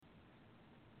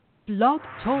Blog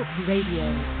Talk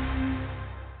Radio.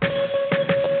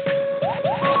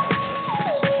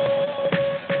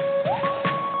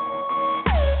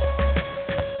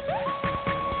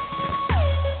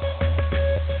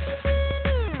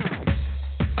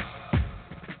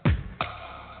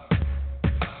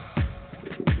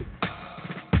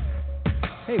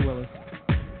 Hey, Willie.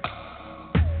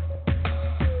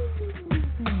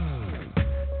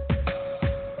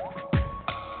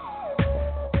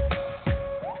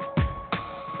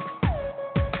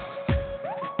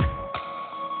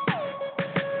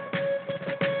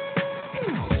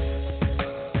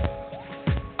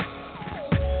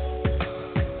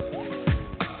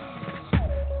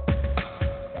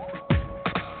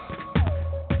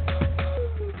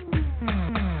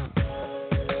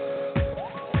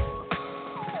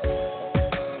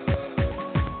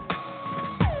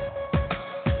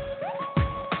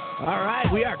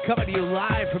 Coming to you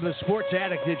live from the Sports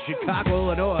Addict in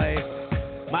Chicago, Illinois.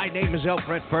 My name is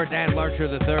Alfred Ferdinand Larcher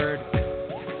III.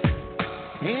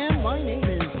 And my name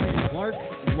is Clark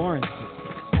Lawrence.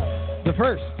 The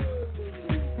first.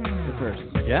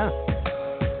 Yeah.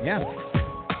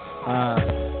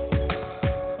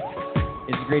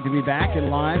 It's great to be back and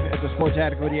live at the Sports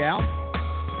Addict with you, Al.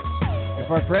 If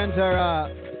our friends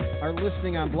are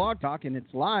listening on Blog Talk and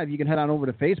it's live, you can head on over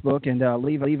to Facebook and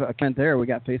leave a comment there. We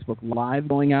got Facebook Live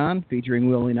going on featuring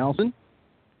Willie Nelson.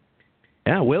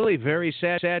 Yeah, Willie, very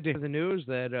sad to hear the news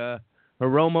that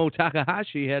Hiromu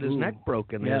Takahashi had his neck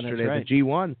broken yesterday at the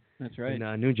G1. That's right.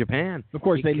 In New Japan. Of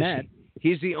course, they met.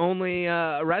 He's the only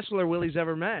wrestler Willie's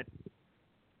ever met.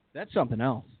 That's something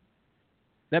else.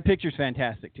 That picture's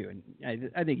fantastic, too. And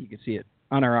I think you can see it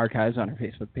on our archives on our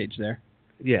Facebook page there.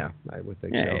 Yeah, I would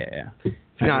think so. Yeah.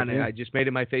 I just made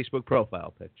it my Facebook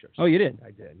profile picture. Oh, you did? I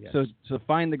did, yes. So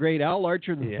find the great Al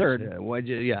Larcher the third.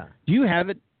 Yeah. Do you have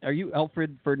it? Are you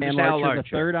Alfred Ferdinand Larcher the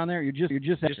third on there? You're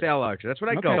just Al Larcher. That's what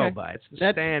I go by. It's the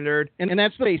standard. And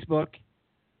that's Facebook.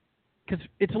 Because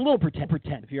it's a little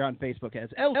pretend if you're on Facebook as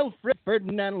Alfred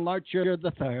Ferdinand Larcher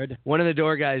the third. One of the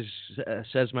door guys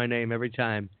says my name every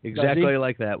time, exactly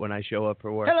like that when I show up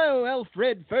for work. Hello,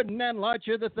 Alfred Ferdinand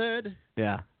Larcher the third.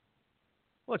 Yeah.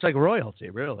 Well, it's like royalty,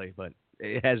 really, but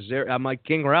it has I'm like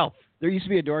King Ralph. There used to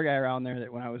be a door guy around there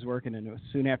that when I was working, and it was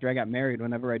soon after I got married,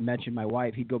 whenever I'd mention my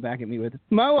wife, he'd go back at me with,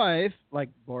 my wife, like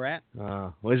Borat.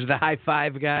 Was it the high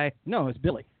five guy? No, it's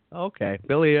Billy. Okay.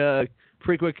 Billy, a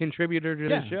frequent contributor to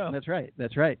the show. That's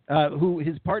right. Who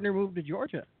his partner moved to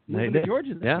Georgia. Moved to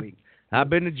Georgia this week. I've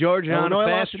been to Georgia on a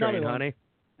fast train, honey.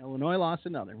 Illinois lost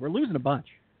another. We're losing a bunch.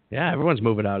 Yeah, everyone's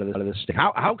moving out of this state.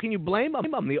 How can you blame them?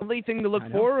 The only thing to look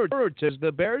forward to is the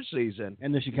Bears season.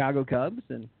 And the Chicago Cubs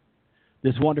and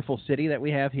this wonderful city that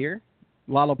we have here.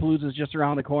 Lollapalooza is just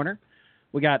around the corner.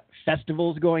 We got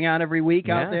festivals going on every week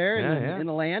out there in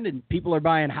the land, and people are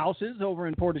buying houses over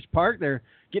in Portage Park. They're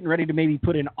getting ready to maybe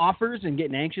put in offers and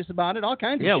getting anxious about it, all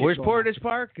kinds of shit. Yeah, where's Portage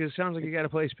Park? Because it sounds like you got a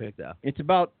place picked up. It's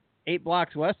about 8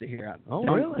 blocks west of here.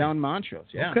 Really? Down Montrose,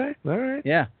 yeah. Okay, all right.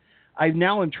 Yeah. I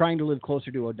now am trying to live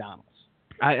closer to O'Donnell's.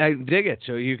 I dig it.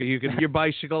 So you can your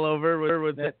bicycle over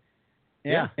with that.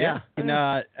 Yeah. And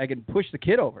I can push the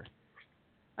kid over.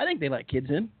 I think they let kids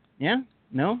in. Yeah?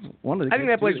 No? One of the. I think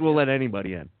that place will let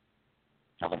anybody in.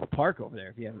 I love the park over there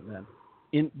if you haven't been.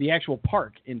 In the actual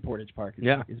park in Portage Park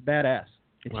is badass.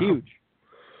 It's huge.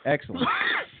 Excellent.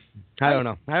 I don't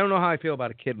know how I feel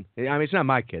about a kid. I mean, it's not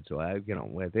my kid, so at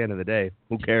the end of the day,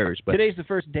 who cares? But today's the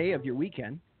first day of your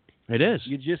weekend. It is.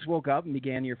 You just woke up and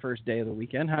began your first day of the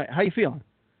weekend. How you feeling?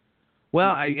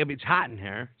 Well, it's hot in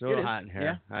here. It's a little hot in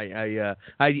here. Yeah.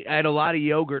 I had a lot of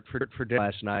yogurt for dinner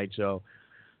last night, so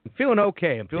I'm feeling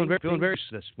okay. I'm feeling very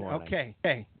this morning. Okay.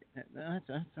 Hey, that's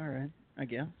all right. I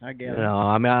guess. No,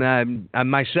 I'm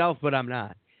myself, but I'm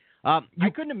not. I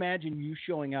couldn't imagine you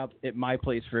showing up at my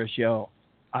place for a show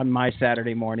on my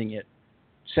Saturday morning at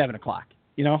 7:00.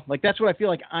 You know, like that's what I feel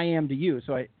like I am to you.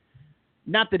 So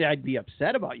not that I'd be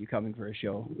upset about you coming for a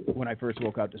show when I first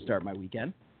woke up to start my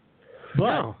weekend,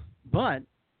 but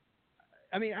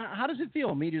I mean, how does it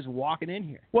feel, me just walking in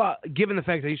here? Well, given the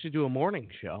fact that I used to do a morning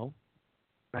show,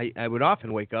 I would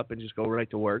often wake up and just go right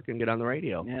to work and get on the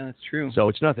radio. Yeah, that's true. So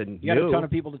it's nothing You got a ton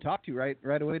of people to talk to right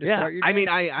away to start your day. I mean,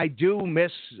 I do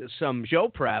miss some show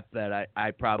prep that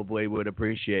I probably would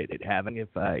appreciate it having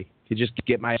if I could just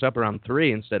get my up around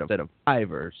 3 instead of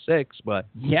 5 or 6. But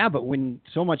yeah, but when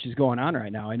so much is going on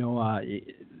right now, I know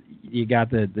you got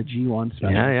the G1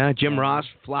 stuff. Yeah. Jim Ross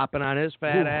flopping on his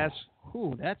fat ass.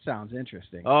 Ooh, that sounds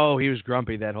interesting. Oh, he was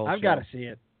grumpy that whole show. I've got to see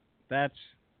it. That's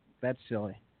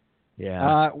silly.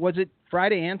 Yeah. Was it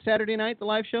Friday and Saturday night, the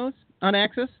live shows on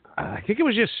Access? I think it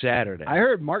was just Saturday. I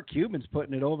heard Mark Cuban's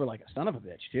putting it over like a son of a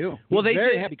bitch too. Well, he's they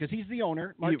very did. happy because he's the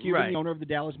owner. Mark Cuban, the owner of the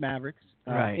Dallas Mavericks,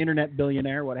 internet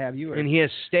billionaire, what have you. And he has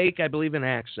stake, I believe, in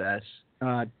Access.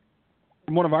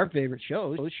 One of our favorite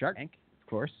shows, Shark Tank, of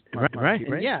course. Right.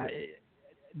 Yeah,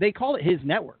 they call it his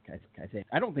network. I think.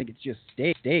 I don't think it's just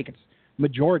stake. It's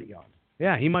majority owned.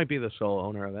 Yeah, he might be the sole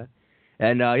owner of it.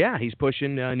 And he's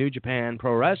pushing New Japan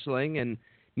Pro Wrestling, and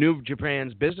New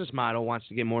Japan's business model wants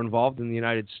to get more involved in the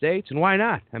United States, and why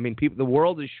not? I mean, the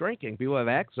world is shrinking. People have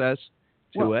access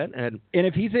to it. And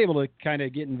if he's able to kind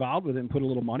of get involved with it and put a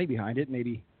little money behind it,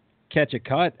 maybe catch a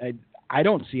cut, I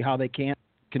don't see how they can't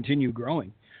continue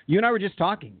growing. You and I were just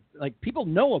talking. Like, people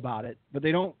know about it, but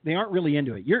they aren't really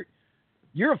into it.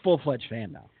 You're a full-fledged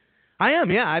fan now. I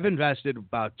am, yeah. I've invested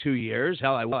about 2 years.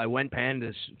 Hell, I went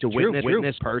to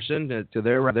witness person to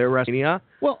their WrestleMania.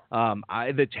 Well,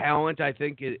 the talent I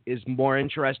think is more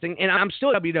interesting, and I'm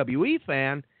still a WWE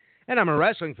fan, and I'm a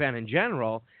wrestling fan in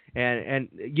general. And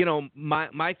you know,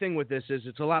 my thing with this is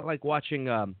it's a lot like watching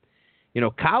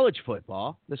college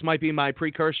football. This might be my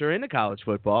precursor into college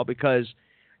football because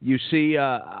you see,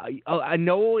 I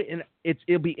know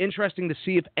it'll be interesting to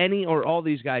see if any or all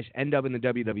these guys end up in the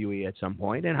WWE at some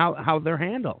point and how they're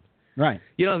handled. Right.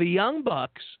 You know, the Young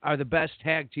Bucks are the best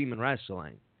tag team in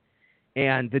wrestling,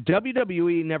 and the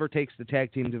WWE never takes the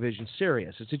tag team division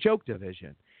serious. It's a joke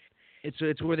division.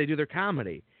 It's where they do their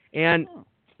comedy, and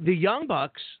the Young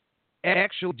Bucks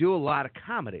actually do a lot of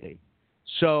comedy.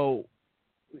 So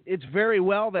it's very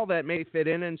well that may fit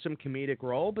in some comedic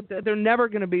role, but they're never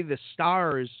going to be the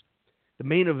stars, the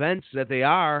main events that they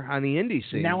are on the indie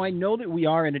scene. Now, I know that we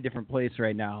are in a different place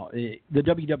right now. The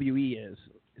WWE is,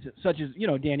 such as,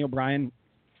 Daniel Bryan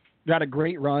got a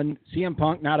great run. CM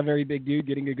Punk, not a very big dude,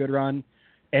 getting a good run.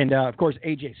 And, of course,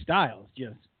 AJ Styles,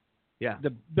 just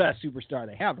the best superstar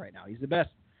they have right now. He's the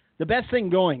best thing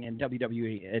going in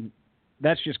WWE, and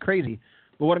that's just crazy.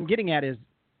 But what I'm getting at is,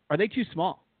 are they too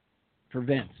small for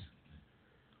Vince?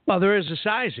 Well, there is a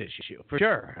size issue for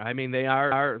sure. I mean,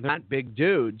 they're not big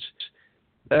dudes.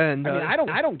 And I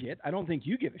don't think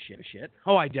you give a shit.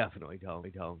 Oh, I definitely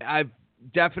don't. I've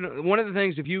definitely, one of the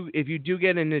things, if you do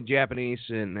get into Japanese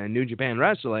and New Japan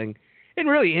wrestling, and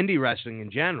really indie wrestling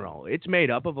in general, it's made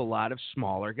up of a lot of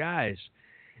smaller guys.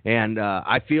 And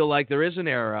I feel like there is an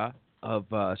era of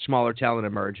smaller talent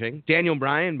emerging. Daniel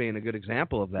Bryan being a good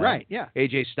example of that. Right, yeah.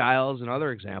 AJ Styles,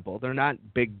 another example. They're not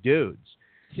big dudes.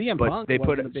 CM Punk, they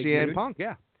put CM dude. Punk,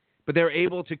 yeah. But they're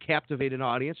able to captivate an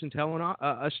audience and tell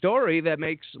a story that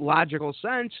makes logical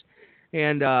sense,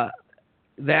 and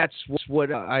that's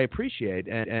what I appreciate.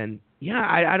 And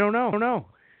I don't know.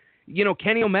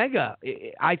 Kenny Omega.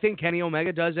 I think Kenny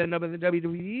Omega does end up in the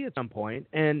WWE at some point,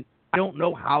 and I don't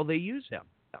know how they use him.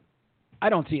 I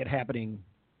don't see it happening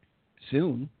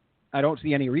soon. I don't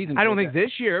see any reason. I don't think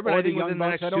this year, but I think within the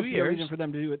next 2 years. I don't see a reason for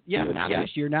them to do it. Yeah, not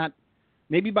this year. Not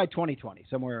maybe by 2020,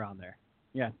 somewhere around there.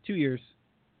 Yeah, 2 years.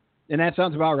 And that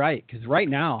sounds about right, because right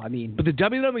now, I mean... But the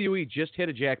WWE just hit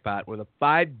a jackpot with a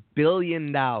 $5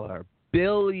 billion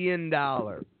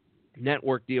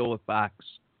network deal with Fox.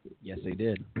 Yes, they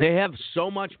did. They have so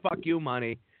much fuck you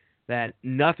money that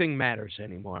nothing matters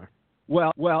anymore.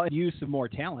 Well, use of more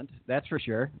talent, that's for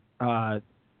sure,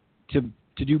 to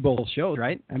do both shows,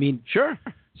 right? I mean, sure.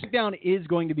 SmackDown is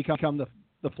going to become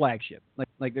the flagship.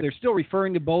 Like they're still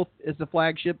referring to both as the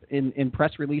flagship in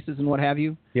press releases and what have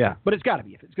you. Yeah. But it's got to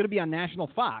be. If it's going to be on National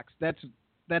Fox, that's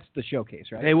the showcase,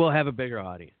 right? They will have a bigger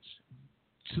audience.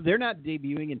 So they're not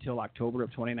debuting until October of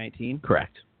 2019?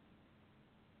 Correct.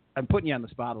 I'm putting you on the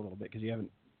spot a little bit because you haven't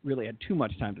really had too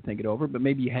much time to think it over, but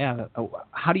maybe you have.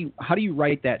 How do you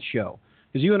write that show?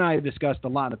 Because you and I have discussed a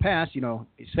lot in the past,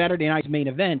 Saturday night's main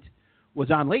event was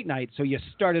on late night, so you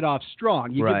started off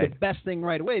strong. You did the best thing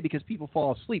right away because people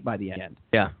fall asleep by the end.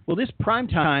 Yeah. Well, this prime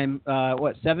time,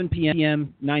 7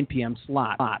 p.m., 9 p.m.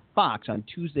 slot, Fox on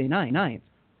Tuesday night.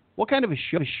 What kind of a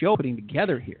show putting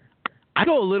together here? I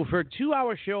go a little, for a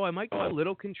 2-hour show, I might go a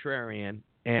little contrarian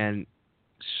and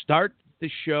start the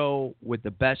show with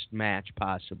the best match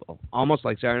possible, almost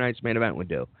like Saturday Night's Main Event would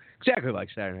do. Exactly like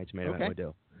Saturday Night's Main Event would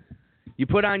do. You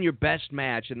put on your best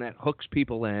match, and that hooks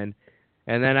people in.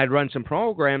 And then I'd run some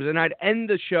programs, and I'd end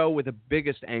the show with the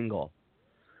biggest angle.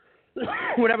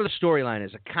 Whatever the storyline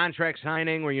is, a contract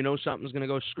signing where something's going to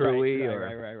go screwy.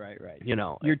 Right.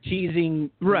 You're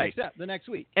teasing the next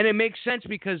week. And it makes sense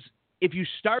because if you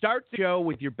start the show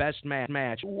with your best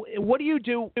match, what do you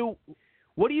do?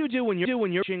 What do you do when you're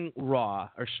watching Raw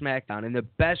or SmackDown, and the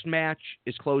best match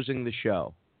is closing the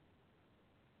show?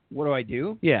 What do I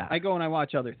do? Yeah. I go and I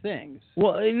watch other things.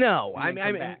 Well, no.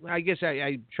 I guess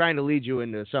I'm trying to lead you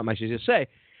into something I should just say.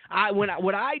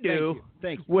 What I do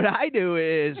Thank you. What I do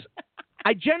is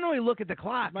I generally look at the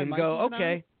clock and go,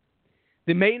 okay,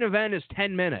 the main event is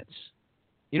 10 minutes.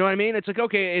 You know what I mean? It's like,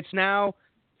 okay, it's now.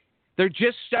 They're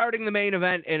just starting the main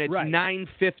event, and it's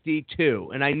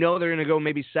 9:52, and I know they're going to go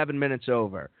maybe 7 minutes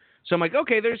over. So I'm like,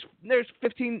 okay, there's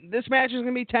 15. This match is going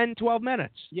to be 10, 12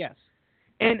 minutes. Yes.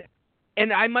 And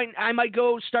I might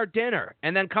go start dinner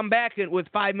and then come back with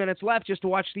 5 minutes left just to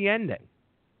watch the ending.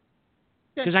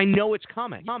 Because I know it's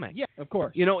coming. Yeah, of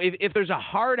course. You know, if there's a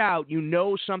hard out, you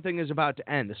know something is about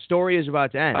to end. The story is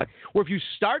about to end. Or if you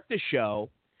start the show,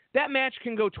 that match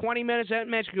can go 20 minutes, that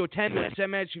match can go 10 minutes, that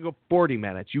match can go 40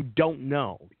 minutes. You don't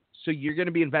know. So you're going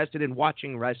to be invested in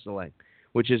watching wrestling,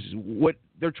 which is what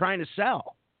they're trying to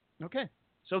sell. Okay.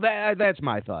 So that's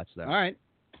my thoughts there. All right.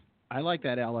 I like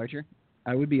that, Al Archer.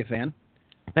 I would be a fan.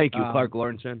 Thank you, Clark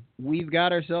Lawrenson. We've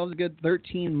got ourselves a good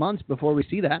 13 months before we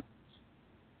see that.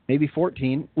 Maybe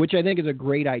 14, which I think is a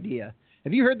great idea.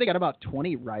 Have you heard they got about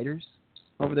 20 writers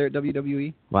over there at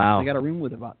WWE? Wow. They got a room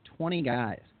with about 20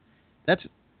 guys. That's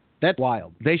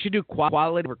wild. They should do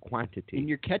quality over quantity. And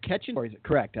you're catching stories.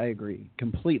 Correct. I agree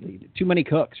completely. Too many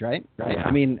cooks, right? Right. Yeah.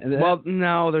 I mean, well,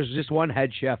 no, there's just one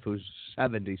head chef who's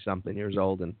 70-something years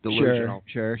old and delusional.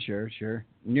 Sure.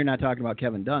 And you're not talking about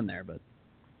Kevin Dunn there, but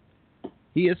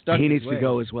he is stuck. He needs to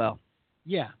go as well.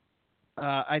 Yeah.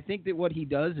 I think that what he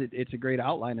does, it's a great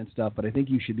outline and stuff, but I think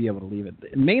you should be able to leave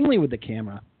it. Mainly with the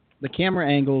camera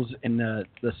angles and the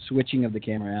switching of the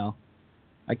camera, Al.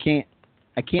 I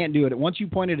can't do it. Once you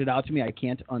pointed it out to me, I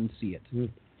can't unsee it.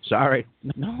 Sorry.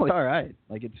 No, it's all right.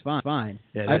 Like, it's fine.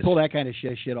 Yeah, I pull that kind of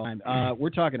shit all the time. We're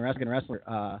talking wrestler.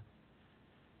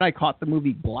 I caught the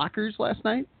movie Blockers last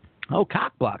night. Oh,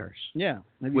 Cock Blockers. Yeah.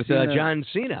 With John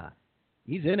Cena.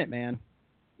 He's in it, man.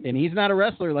 And he's not a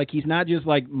wrestler. Like, he's not just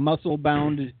like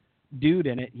muscle-bound dude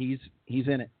in it. He's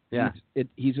in it. Yeah.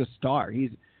 He's a star.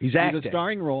 He's acting. a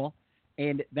starring role.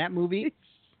 And that movie,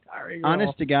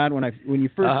 honest to God, when you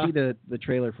first see the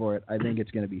trailer for it, I think it's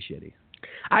going to be shitty.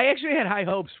 I actually had high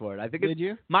hopes for it. I think. Did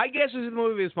you? My guess is the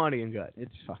movie is funny and good.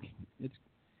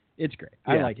 It's great.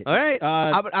 Yeah. I like it. All right.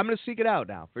 I'm going to seek it out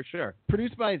now for sure.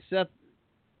 Produced by Seth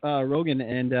Rogen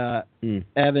and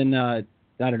Evan.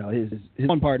 I don't know, his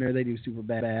one partner. They do Super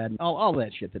Bad, all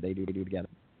that shit that they do together.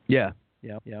 Yeah.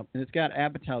 Yep. And it's got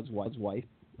Apatow's wife.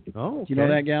 Oh, okay. Do you know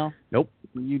that gal? Nope.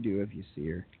 You do if you see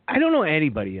her. I don't know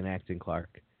anybody in acting,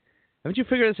 Clark. Haven't you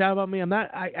figured this out about me?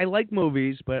 I like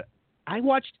movies, but I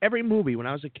watched every movie when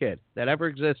I was a kid that ever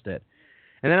existed,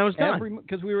 and then I was done.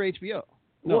 Because we were HBO.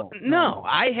 No.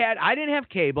 I didn't have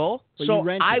cable, so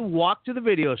I walked to the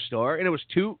video store, and it was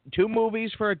two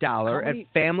movies for $1 at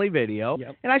Family Video,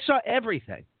 and I saw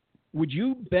everything. Would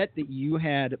you bet that you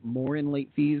had more in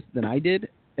late fees than I did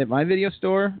at my video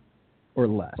store, or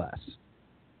less?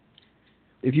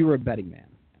 If you were a betting man.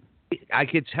 I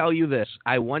could tell you this.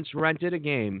 I once rented a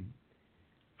game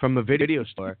from a video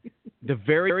store, the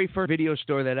very first video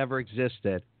store that ever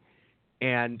existed,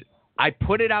 and I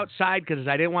put it outside because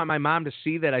I didn't want my mom to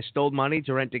see that I stole money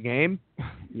to rent a game.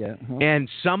 Yeah. And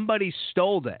somebody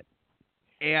stole it.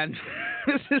 And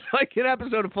this is like an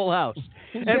episode of Full House.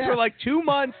 And for like 2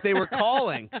 months, they were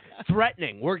calling,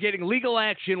 threatening. We're getting legal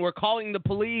action. We're calling the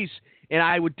police. And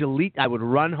I would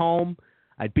run home.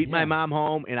 I'd beat my mom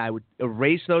home, and I would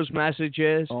erase those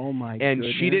messages. Oh, my God. And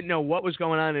she didn't know what was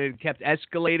going on, and it kept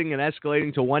escalating and escalating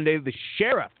until one day the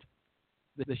sheriff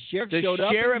showed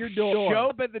up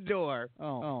at the door.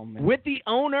 Oh man! With the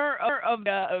owner of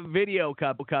the video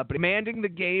company demanding the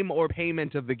game or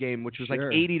payment of the game, which was like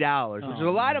 $80, which is a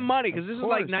lot of money because this is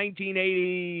like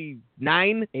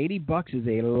 1989. $80 is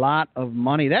a lot of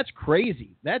money. That's crazy.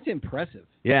 That's impressive.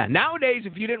 Yeah. Nowadays,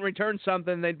 if you didn't return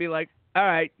something, they'd be like, "All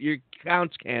right, your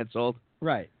account's canceled."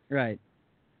 Right.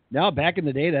 Now, back in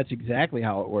the day, that's exactly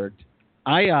how it worked.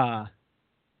 I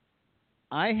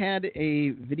had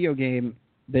a video game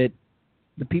that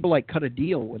the people cut a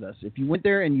deal with us. If you went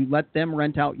there and you let them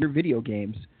rent out your video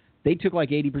games, they took like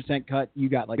 80% cut. You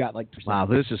got like percent. Wow,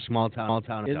 this is small town.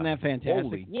 Isn't that fantastic?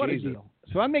 Holy what Jesus. a deal!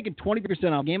 So I'm making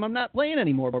 20% off a game I'm not playing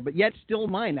anymore, but yet still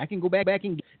mine. I can go back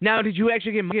and. Now, did you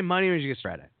actually get money or did you get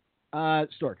credit?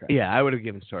 Store credit. Yeah, I would have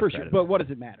given store for credit. sure. But what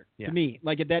does it matter to me?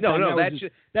 Like at that time,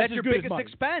 that's your biggest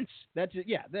expense. That's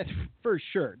for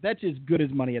sure. That's as good as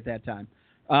money at that time.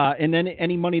 And then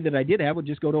any money that I did have would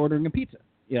just go to ordering a pizza,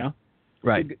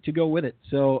 right, to go with it.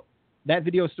 So that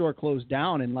video store closed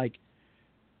down, and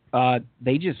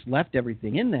they just left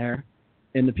everything in there,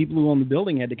 and the people who owned the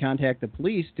building had to contact the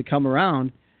police to come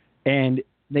around, and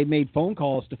they made phone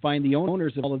calls to find the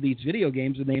owners of all of these video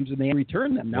games and they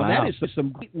returned them. Now that is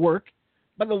some great work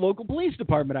by the local police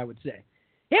department, I would say.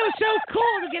 It was so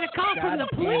cool to get a call from the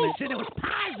police, and it was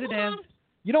positive.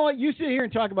 You know what? You sit here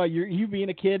and talk about you being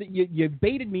a kid. You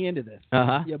baited me into this.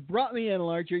 You brought me in,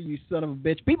 Larcher, you son of a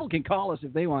bitch. People can call us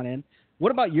if they want in.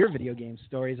 What about your video game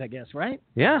stories, I guess, right?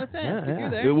 Yeah.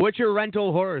 Yeah. What's your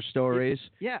rental horror stories?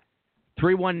 Yeah.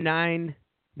 319.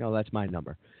 No, that's my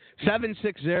number.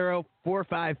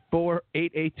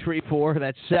 760-454-8834.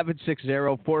 That's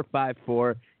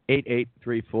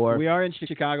 760-454-8834. We are in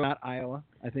Chicago, not Iowa.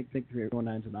 I think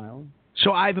 319's in Iowa.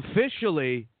 So I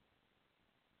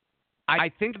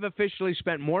think I've officially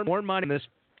spent more money on this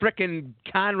frickin'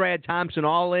 Conrad Thompson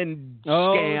all-in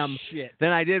scam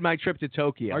than I did my trip to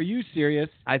Tokyo. Are you serious?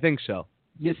 I think so.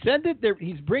 You said that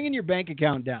he's bringing your bank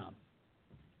account down.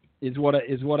 Is what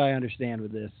I understand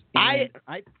with this. And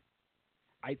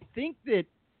I think that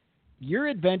your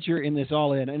adventure in this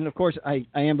all-in, and of course I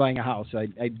am buying a house.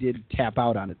 I did tap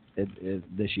out on it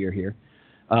this year here.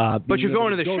 But you're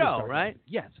going to the show, right?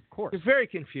 Yes, of course. It's very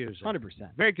confusing. 100%.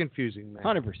 Very confusing, man.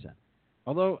 100%.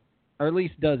 Although our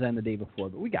lease does end the day before,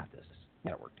 but we got this.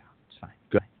 Got it worked out. It's fine.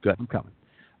 Good. I'm coming.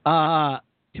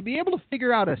 To be able to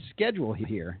figure out a schedule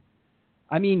here,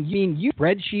 I mean, you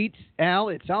spreadsheets, Al,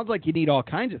 it sounds like you need all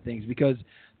kinds of things because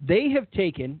they have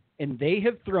taken and they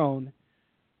have thrown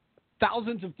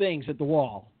thousands of things at the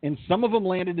wall, and some of them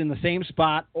landed in the same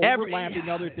spot, overlapping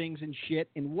other things and shit.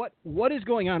 And what is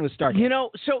going on with StarCast? You know,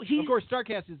 so of course,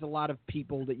 StarCast is a lot of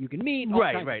people that you can meet.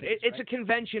 Right. It's a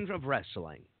convention of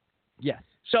wrestling. Yes.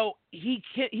 So he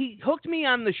hooked me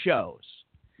on the shows.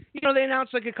 You know, they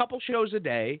announced like a couple shows a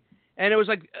day, and it was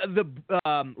like the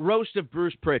roast of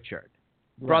Bruce Pritchard,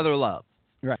 Brother Love.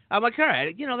 Right. I'm like, all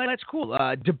right, you know, that's cool.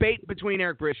 Debate between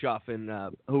Eric Bischoff and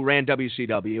who ran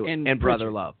WCW and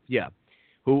Brother Love. Yeah.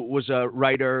 Who was a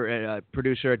writer and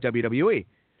producer at WWE.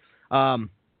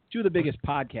 Two of the biggest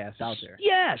podcasts out there.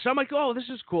 Yeah. So I'm like, oh, this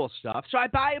is cool stuff. So I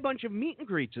buy a bunch of meet and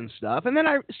greets and stuff, and then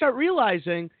I start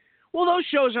realizing, well, those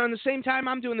shows are on the same time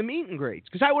I'm doing the meet and greets,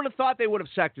 because I would have thought they would have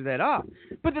sectored that up.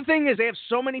 But the thing is, they have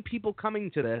so many people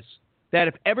coming to this that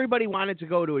if everybody wanted to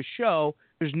go to a show,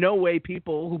 there's no way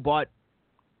people who bought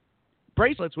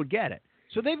bracelets would get it.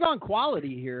 So they've gone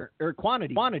quality here, or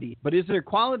quantity, but is there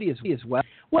quality as well?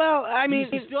 Well, I mean,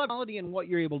 you still have quality in what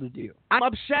you're able to do. I'm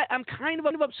upset. I'm kind of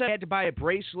upset I had to buy a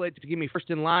bracelet to give me first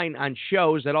in line on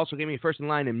shows that also gave me first in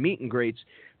line in meet and greets,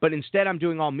 but instead I'm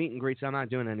doing all meet and greets. I'm not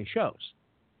doing any shows.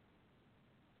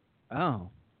 Oh.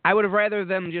 I would have rather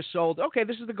them just sold, okay,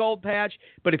 this is the gold patch,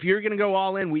 but if you're going to go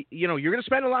all in, you're going to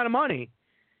spend a lot of money,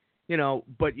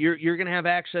 but you're going to have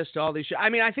access to all these shows. I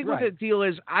mean, I think what the deal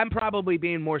is, I'm probably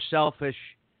being more selfish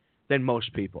than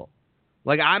most people.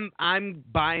 Like, I'm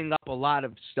buying up a lot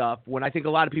of stuff when I think a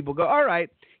lot of people go, all right,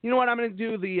 you know what, I'm going to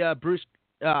do the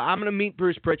I'm going to meet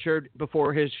Bruce Pritchard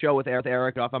before his show with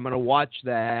Eric off. I'm going to watch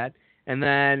that. And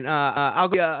then I'll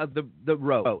get the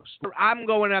roast. I'm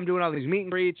doing all these meet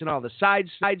and greets and all the side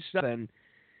stuff. And,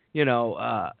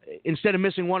 instead of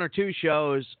missing one or two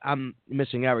shows, I'm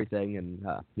missing everything. And,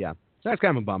 so that's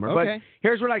kind of a bummer. Okay. But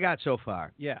here's what I got so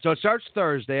far. Yeah. So it starts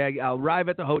Thursday. I'll arrive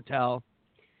at the hotel.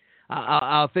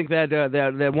 I'll think that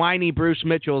the whiny Bruce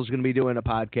Mitchell is going to be doing a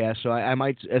podcast. So I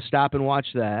might stop and watch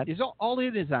that. All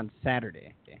it is on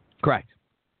Saturday. Okay. Correct.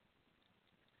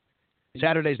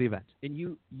 Saturday's the event. And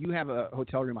you have a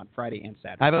hotel room on Friday and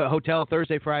Saturday. I have a hotel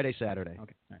Thursday, Friday, Saturday.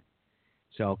 Okay. All right.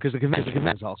 So, because the convention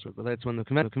is also, that's when the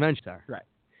conventions are. Right.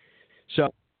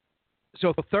 So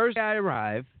Thursday I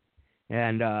arrive,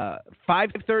 and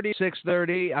 5:30,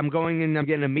 6:30, I'm going in, I'm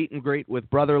getting a meet and greet with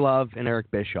Brother Love and Eric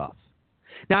Bischoff.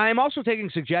 Now, I'm also taking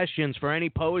suggestions for any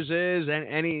poses and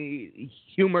any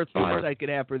humor thoughts I could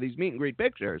have for these meet and greet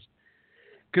pictures.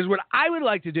 Because what I would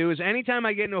like to do is anytime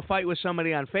I get into a fight with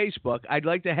somebody on Facebook, I'd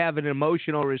like to have an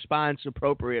emotional response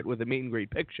appropriate with a meet and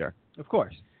greet picture. Of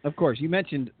course. You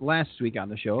mentioned last week on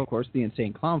the show, of course, the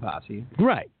Insane Clown Posse.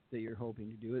 Right. That you're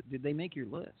hoping to do it. Did they make your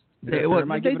list?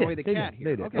 Am I giving away the cat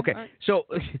here? They did. Okay. Right. So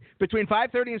between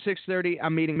 5:30 and 6:30,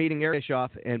 I'm meeting Eric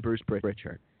Bischoff and Bruce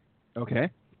Pritchard. Okay.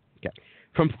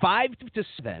 From 5 to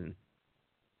 7,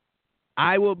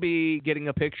 I will be getting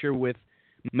a picture with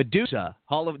Medusa,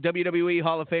 WWE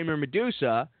Hall of Famer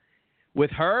Medusa,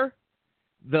 with her,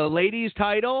 the ladies'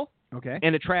 title,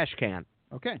 and a trash can.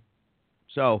 Okay.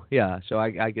 So,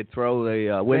 I could throw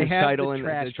the women's title in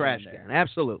the trash can.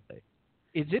 Absolutely.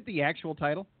 Is it the actual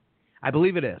title? I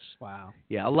believe it is. Wow.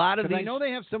 Yeah, a lot of these. I know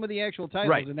they have some of the actual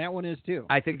titles, and that one is too.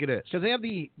 I think it is. Because they have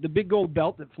the big gold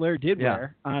belt that Flair did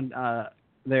wear on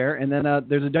there, and then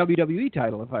there's a WWE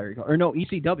title, if I recall. Or no,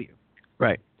 ECW.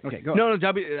 Right. Okay, go ahead.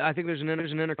 No, I think there's an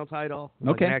Intercontinental title.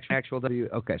 Okay. Like an actual W.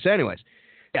 Okay. So, anyways,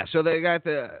 so they got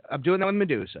I'm doing that with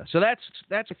Medusa. So that's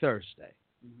Thursday.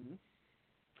 Mm-hmm.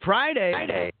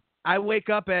 Friday, I wake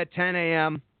up at 10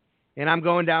 a.m., and I'm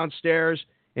going downstairs,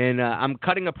 and I'm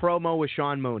cutting a promo with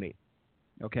Sean Mooney.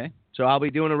 Okay. So I'll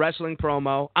be doing a wrestling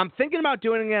promo. I'm thinking about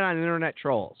doing it on Internet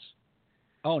Trolls.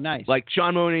 Oh, nice. Like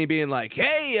Sean Mooney being like,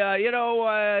 hey,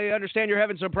 I understand you're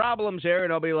having some problems here.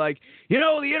 And I'll be like, the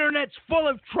Internet's full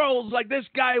of trolls like this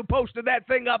guy who posted that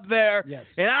thing up there. Yes.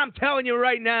 And I'm telling you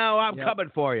right now, I'm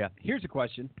coming for you. Here's a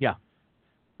question. Yeah.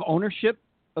 Ownership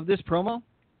of this promo,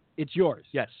 it's yours.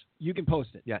 Yes. You can post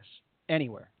it. Yes.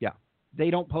 Anywhere. Yeah.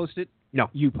 They don't post it. No.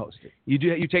 You post it.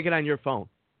 You take it on your phone.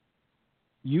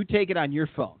 You take it on your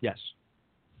phone. Yes.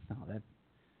 Oh,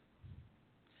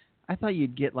 I thought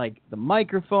you'd get like the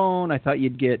microphone. I thought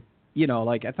you'd get,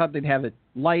 I thought they'd have it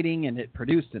lighting and it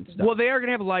produced and stuff. Well, they are going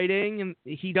to have lighting, and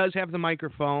he does have the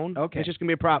microphone. Okay. It's just going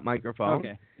to be a prop microphone.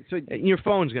 Okay. So your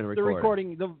phone's going to record. The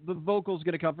recording, the vocal's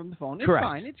going to come from the phone. It's Correct.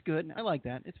 fine. It's good. I like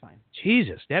that. It's fine.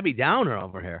 Jesus, Debbie Downer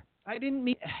over here. I didn't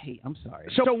mean. Hey, I'm sorry.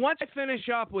 So once I finish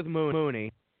up with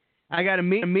Mooney, I got a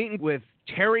meeting with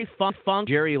Terry Funk,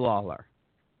 Jerry Lawler.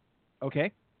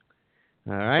 Okay.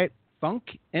 All right. Funk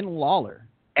and Lawler.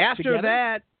 After together?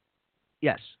 that,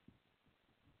 yes.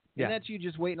 And that's you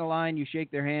just wait in a line, you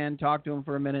shake their hand, talk to them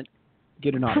for a minute,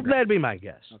 get an autograph. That'd be my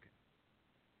guess. Okay.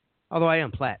 Although I am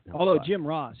platinum. Although Jim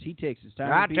Ross, he takes his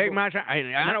time. I take my time.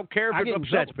 I don't care if it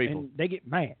upsets people. And they get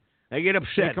mad. They get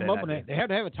upset. They come up and they have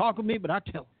to have a talk with me, but I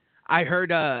tell them. I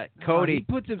heard Cody. He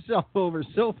puts himself over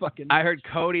so fucking much. I heard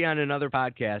Cody on another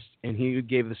podcast, and he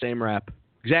gave the same rep.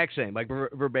 Exact same, like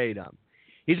verbatim.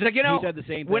 He's like, he said the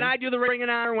same thing. When I do the Ring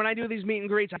and Honor, when I do these meet and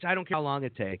greets, I don't care how long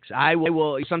it takes. I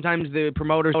will. Sometimes the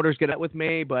promoters get up with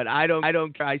me, but I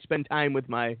don't care. I spend time with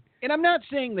my. And I'm not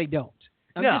saying they don't.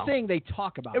 I'm just saying they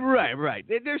talk about it. Right.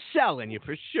 They're selling you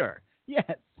for sure. Yes.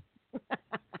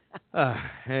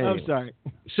 Anyway. I'm sorry.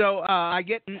 So I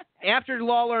get after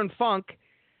Lawler and Funk,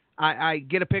 I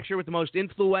get a picture with the most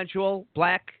influential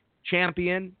black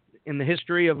champion in the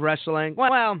history of wrestling.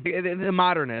 Well, the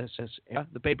modernists,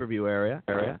 the pay-per-view area.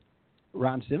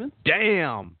 Ron Simmons?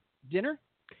 Damn. Dinner?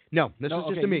 No, this is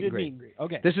just a meet and greet.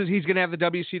 Okay. He's going to have the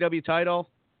WCW title.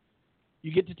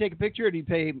 You get to take a picture, or do you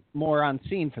pay more on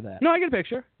scene for that? No, I get a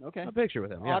picture. Okay. A picture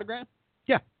with him. Yeah. Autograph?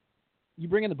 Yeah. You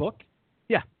bring in the book?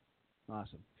 Yeah.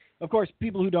 Awesome. Of course,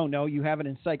 people who don't know, you have an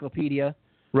encyclopedia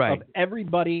of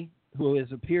everybody who has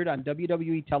appeared on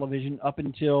WWE television up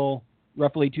until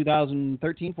roughly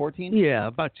 2013, 14. Yeah,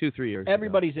 about 2-3 years.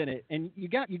 Everybody's in it, and you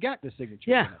got the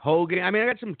signature. Yeah, Hogan. I mean, I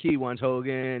got some key ones: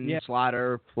 Hogan,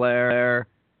 Slaughter, Flair,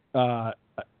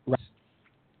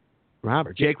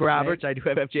 Robert, Jake Roberts. I do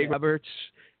have Jake Roberts.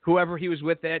 Whoever he was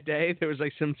with that day, there was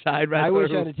like some side wrestler. I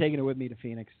wish I'd have taken it with me to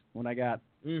Phoenix when I got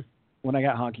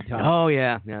Honky Tonk. Oh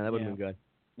yeah, that would have been good.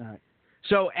 All right.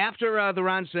 So after the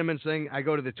Ron Simmons thing, I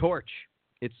go to the Torch.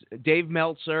 It's Dave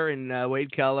Meltzer and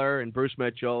Wade Keller and Bruce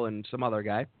Mitchell and some other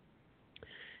guy.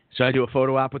 So I do a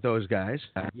photo op with those guys.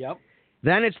 Yep.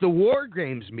 Then it's the War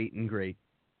Games meet and greet.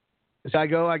 So I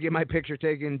go, I get my picture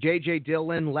taken. J.J.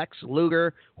 Dillon, Lex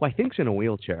Luger, who I think's in a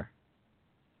wheelchair.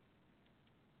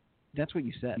 That's what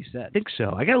you said. I think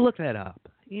so. I got to look that up.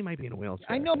 He might be in a wheelchair.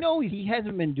 I know. No, he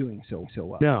hasn't been doing so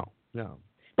well. No.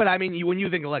 But I mean, when you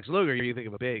think of Lex Luger, you think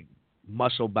of a big,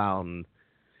 muscle-bound,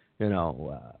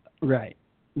 Right.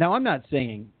 Now, I'm not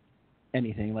saying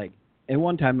anything like, at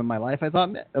one time in my life, I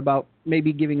thought about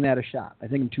maybe giving that a shot. I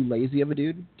think I'm too lazy of a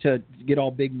dude to get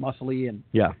all big, muscly, and,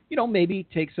 maybe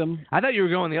take some... I thought you were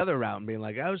going the other route and being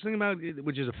like, I was thinking about,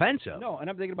 which is offensive. No, and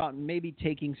I'm thinking about maybe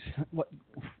taking...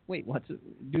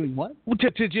 Doing what? Well,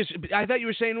 I thought you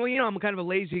were saying, well, I'm kind of a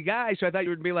lazy guy, so I thought you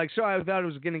would be like, so I thought I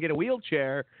was going to get a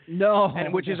wheelchair. No.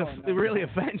 Which is a really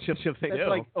offensive thing to do. That's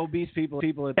like obese people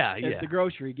at the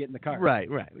grocery get in the car. Right.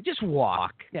 Just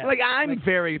walk. Yeah. I'm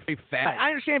very fat. I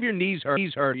understand if your knees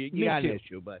hurt, you got an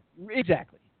issue, but...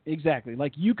 Exactly.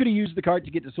 Like, you could have used the cart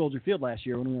to get to Soldier Field last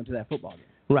year when we went to that football game.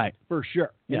 Right. For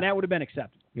sure. Yeah. And that would have been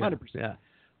acceptable. 100%. Yeah.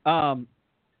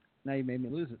 Now you made me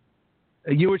lose it.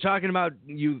 You were talking about,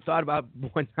 you thought about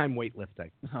one-time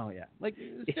weightlifting. Oh, yeah. Like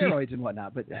steroids and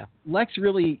whatnot. But Lex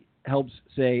really helps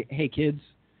say, hey, kids,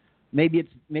 maybe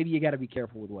you got to be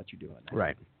careful with what you're doing.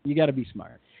 Right. You got to be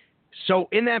smart. So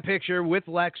in that picture with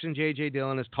Lex and J.J.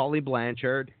 Dillon is Tully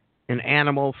Blanchard, an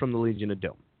animal from the Legion of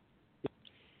Doom.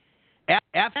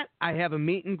 After that, I have a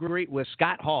meet and greet with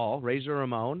Scott Hall, Razor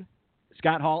Ramon.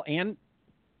 Scott Hall and...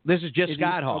 This is just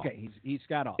Scott Hall. Okay, he's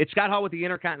Scott Hall. It's Scott Hall with the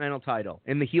Intercontinental title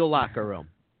in the heel locker room.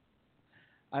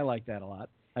 I like that a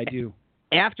lot. I do.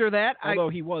 After that, although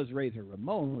he was Razor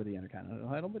Ramon with the Intercontinental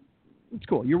title, but it's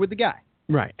cool. You're with the guy.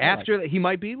 Right. After that, he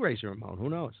might be Razor Ramon.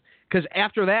 Who knows? Because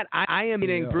after that, I am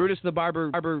meeting Brutus the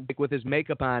Barber with his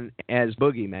makeup on as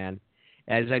Boogeyman.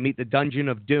 as I meet the Dungeon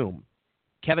of Doom.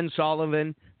 Kevin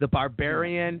Sullivan, the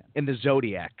Barbarian, and the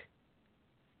Zodiac.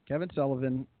 Kevin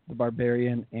Sullivan, the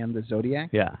Barbarian, and the Zodiac?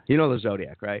 Yeah. You know the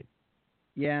Zodiac, right?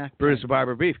 Yeah. Brutus the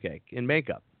Barber Beefcake in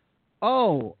makeup.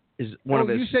 Oh. Is one of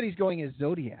his... you said he's going as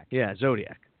Zodiac. Yeah,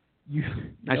 Zodiac.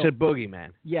 I No. said Boogeyman.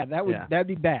 Yeah, that'd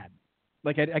be bad.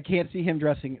 Like, I can't see him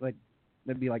dressing like,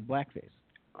 that'd be like blackface.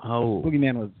 Oh.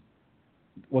 Boogeyman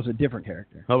was a different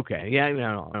character. Okay. Yeah,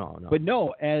 no. But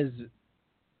no, as...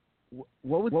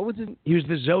 What was it? He was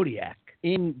the Zodiac.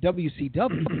 In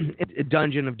WCW.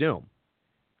 Dungeon of Doom.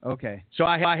 Okay. So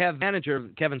I have manager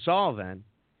Kevin Sullivan,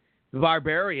 the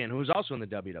Barbarian, who's also in the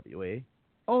WWE.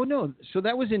 Oh, no. So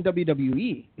that was in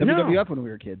WWE. No. WWF when we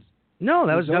were kids. No,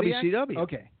 that was Zodiac? WCW.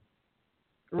 Okay.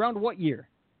 Around what year?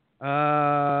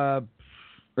 Early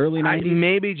 90s?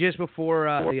 Maybe just before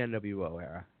the NWO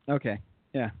era. Okay.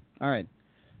 Yeah. All right.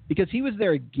 Because he was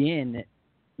there again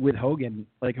with Hogan.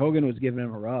 Like, Hogan was giving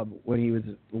him a rub when he was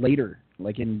later,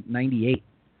 like in 98,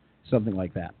 something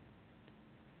like that.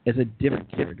 As a different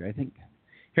character, I think.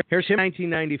 Here's him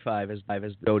 1995 as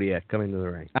Zodiac coming to the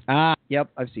ring. Yep,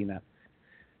 I've seen that.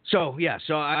 So, yeah,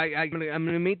 I'm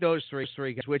gonna meet those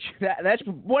three guys, which that's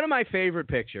one of my favorite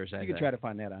pictures. You can try to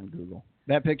find that on Google.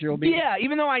 That picture will be... Yeah,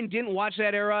 even though I didn't watch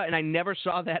that era and I never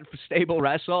saw that stable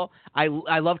wrestle, I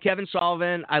love Kevin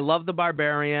Sullivan. I love the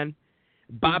Barbarian.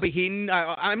 Bobby Heenan.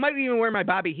 I might even wear my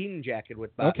Bobby Heenan jacket with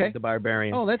the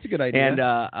Barbarian. Oh, that's a good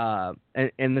idea.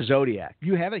 And the Zodiac.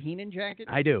 You have a Heenan jacket?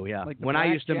 I do, yeah. Like when I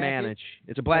used to manage.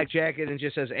 It's a black jacket and it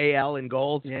just says AL in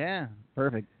gold. Yeah,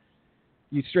 perfect.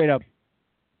 You straight up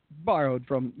borrowed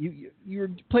from you were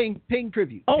paying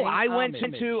tribute. Oh, I went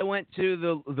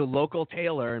to the local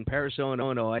tailor in Paris,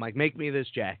 Illinois. I'm like, make me this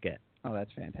jacket. Oh,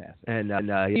 that's fantastic. And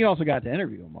you also got to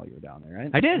interview him while you were down there,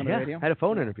 right? I did, yeah. I had a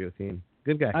phone interview with him.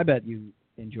 Good guy. I bet you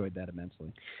enjoyed that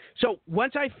immensely. So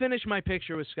once I finish my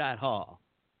picture with Scott Hall,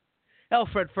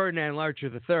 Alfred Ferdinand Larcher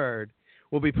III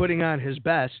will be putting on his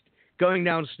best, going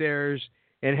downstairs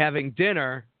and having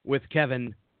dinner with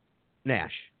Kevin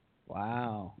Nash.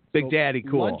 Wow. Big Daddy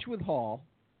cool. Lunch with Hall.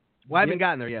 Well, I haven't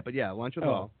gotten there yet, but yeah, lunch with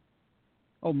Hall.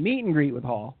 Oh, meet and greet with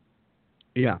Hall.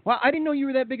 Yeah. Well, I didn't know you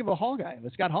were that big of a Hall guy, the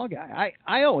Scott Hall guy.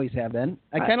 I always have been.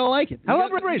 I kind of like it. I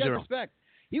love Razor. Respect.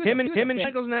 Him and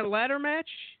Michaels in that ladder match?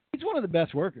 He's one of the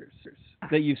best workers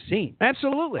that you've seen.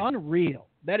 Absolutely. Unreal.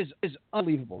 That is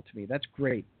unbelievable to me. That's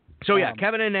great. So, yeah,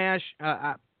 Kevin and Nash,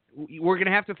 we're going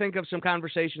to have to think of some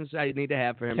conversations I need to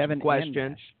have for him. Kevin some questions. And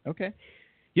Nash. Okay.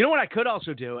 You know what I could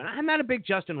also do? And I'm not a big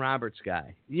Justin Roberts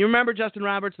guy. You remember Justin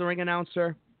Roberts, the ring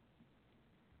announcer?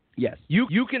 Yes.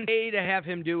 You can pay to have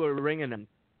him do a ring and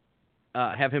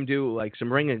have him do like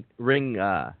some ring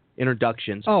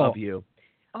introductions of you.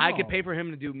 I could pay for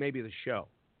him to do maybe the show.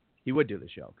 He would do the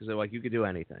show because like you could do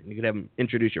anything. You could have him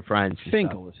introduce your friends.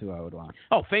 Finkel is who I would want.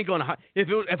 Oh, Finkel and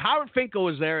if Howard Finkel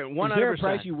was there, 100%. Is there a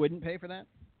price you wouldn't pay for that?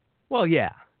 Well,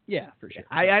 yeah. Yeah, for sure.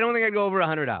 I don't think I'd go over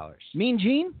 $100. Mean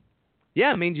Gene?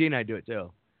 Yeah, Mean Gene, I'd do it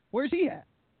too. Where's he at?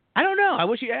 I don't know. I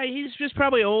wish he's just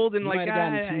probably old and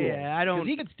I don't. Because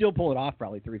he could still pull it off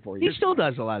probably 3-4 years. He still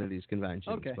does a lot of these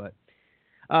conventions. Okay. But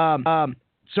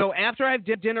so after I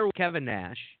did dinner with Kevin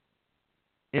Nash,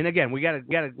 and again we got to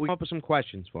come up with some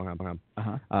questions for him.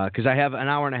 Because I have an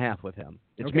hour and a half with him.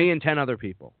 It's me and 10 other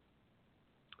people.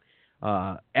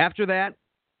 After that,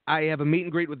 I have a meet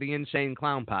and greet with the Insane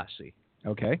Clown Posse.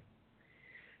 Okay.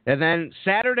 And then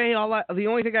Saturday, the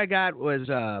only thing I got was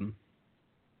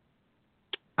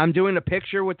I'm doing a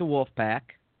picture with the Wolfpack,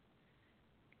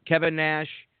 Kevin Nash,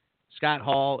 Scott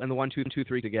Hall, and the 1, 2,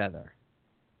 3 together.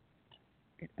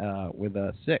 With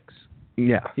 6.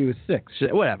 Yeah, he was 6.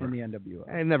 Whatever. In the NWO.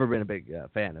 I've never been a big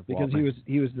fan of because Waltman.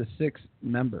 he was the 6th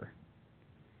member.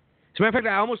 As a matter of fact,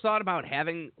 I almost thought about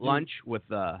having lunch with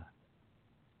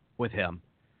him.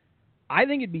 I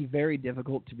think it'd be very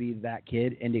difficult to be that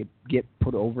kid and to get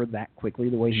put over that quickly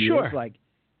the way he is. Like,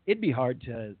 it'd be hard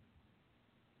to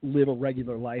live a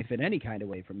regular life in any kind of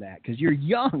way from that because you're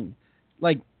young.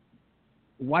 Like,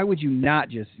 why would you not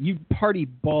just party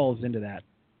balls into that?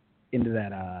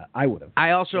 I would have.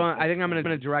 I think I'm going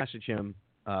to direct message him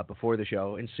before the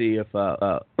show and see if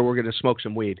we're going to smoke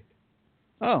some weed.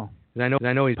 Oh, I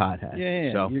know he's pothead.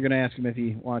 Yeah. So. You're going to ask him if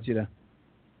he wants you to.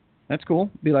 That's cool.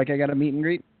 Be like, I got a meet and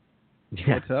greet.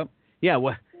 Yeah. What's up? Yeah.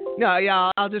 Well, no.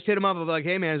 Yeah. I'll just hit him up and be like,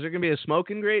 hey man, is there going to be a smoke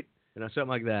and greet? Something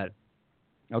like that.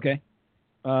 Okay.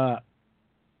 I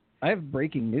have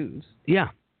breaking news. Yeah.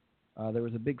 There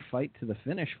was a big fight to the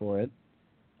finish for it.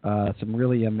 Some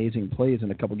really amazing plays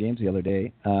in a couple games the other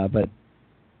day. But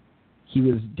he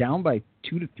was down by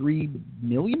 2 to 3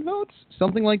 million votes,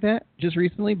 something like that, just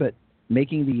recently. But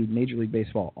making the Major League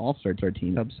Baseball All-Star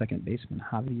team, second baseman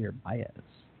Javier Baez.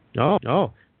 Oh.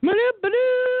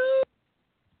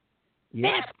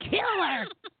 That's killer.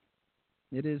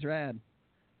 It is rad.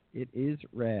 It is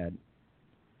rad.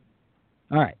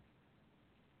 All right.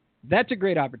 That's a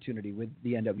great opportunity with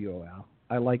the NWOL.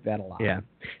 I like that a lot. Yeah.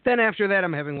 Then after that,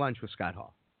 I'm having lunch with Scott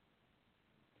Hall.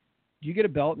 Do you get a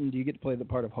belt and do you get to play the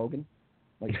part of Hogan?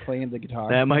 Like playing the guitar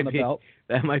that on might the be, belt?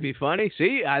 That might be funny.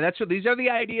 See, these are the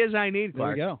ideas I need,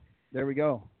 Clark. There we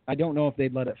go. I don't know if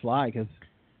they'd let it fly because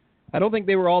I don't think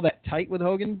they were all that tight with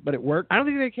Hogan, but it worked. I don't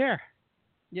think they care.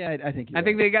 Yeah, I think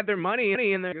they got their money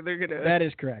and they're gonna. That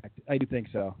is correct. I do think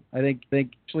so. I think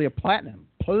actually a platinum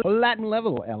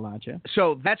level El Ancha.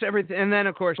 So that's everything, and then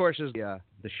of course is the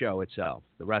show itself,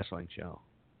 the wrestling show.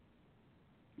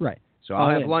 Right. So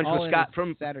I'll have lunch with Scott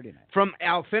from Saturday night.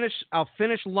 I'll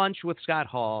finish lunch with Scott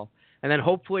Hall, and then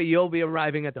hopefully you'll be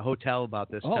arriving at the hotel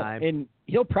about this time. And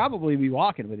he'll probably be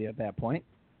walking with you at that point,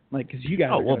 like because you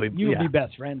guys will be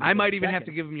best friends. I might even have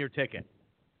to give him your ticket.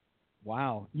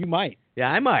 Wow, you might. Yeah,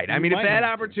 I might. If that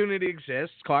opportunity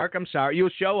exists, Clark, I'm sorry. You'll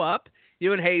show up.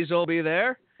 You and Hazel will be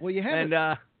there. Well, you have.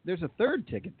 And there's a third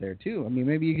ticket there too.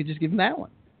 Maybe you could just give him that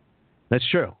one. That's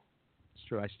true. It's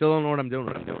true. I still don't know what I'm doing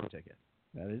when I'm doing the ticket.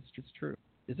 That is just true.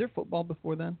 Is there football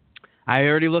before then? I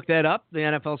already looked that up. The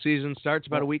NFL season starts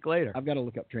about a week later. I've got to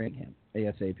look up training camp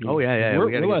ASAP. Oh yeah.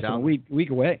 We're less than a week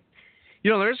away.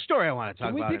 There's a story I want to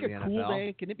talk about. Can we pick a cool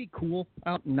day? Can it be cool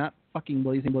out and not fucking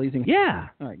blazing? Yeah.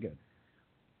 All right, good.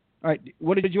 All right,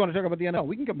 what did you want to talk about the NFL?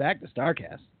 We can come back to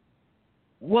StarCast.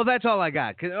 Well, that's all I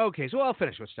got. Okay, so I'll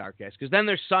finish with StarCast because then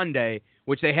there's Sunday,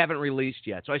 which they haven't released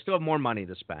yet. So I still have more money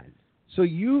to spend. So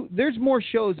there's more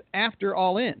shows after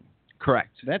All In.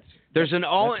 Correct. There's an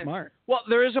All In. Smart. Well,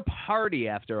 there is a party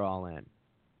after All In.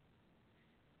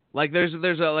 Like there's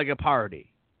a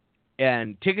party,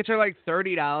 and tickets are like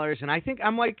 $30. And I think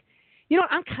I'm like,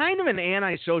 I'm kind of an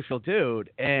antisocial dude,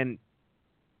 and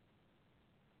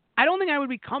I don't think I would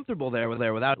be comfortable there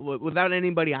without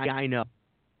anybody I know.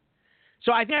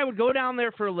 So I think I would go down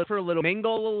there for a little,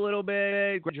 mingle a little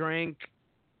bit, drink,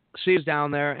 see who's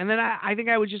down there, and then I think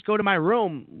I would just go to my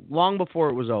room long before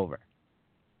it was over.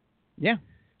 Yeah.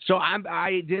 So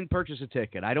I didn't purchase a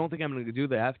ticket. I don't think I'm going to do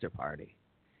the after party.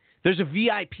 There's a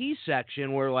VIP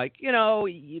section where,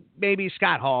 maybe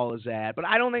Scott Hall is at, but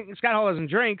I don't think Scott Hall doesn't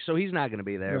drink, so he's not going to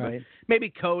be there. Right. But maybe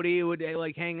Cody would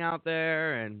hang out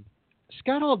there and.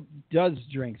 Scott Hall does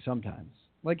drink sometimes.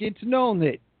 It's known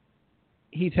that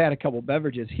he's had a couple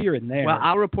beverages here and there. Well,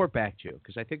 I'll report back to you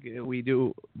because I think we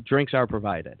do. Drinks are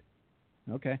provided.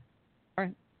 Okay. All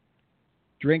right.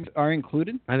 Drinks are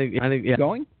included? I think yeah.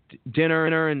 Going?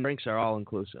 Dinner and drinks are all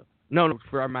inclusive. No,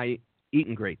 for my eat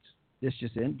and greets. This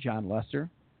just in, John Lester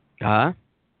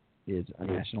is a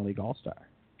National League All-Star.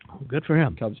 Oh, good for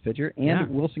him. Cubs pitcher. And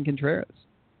Wilson Contreras.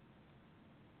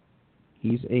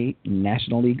 He's a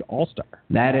National League All-Star.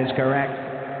 That is correct.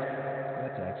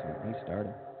 That's excellent. Nice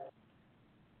starting.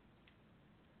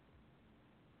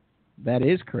 That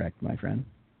is correct, my friend.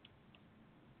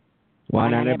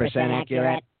 100%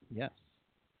 accurate. Yes.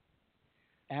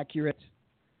 Accurate.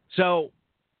 So,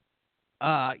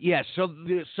 yes. So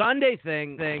the Sunday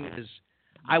thing is,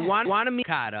 I want to meet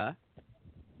Okada,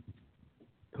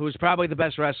 who's probably the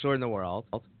best wrestler in the world.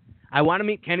 I want to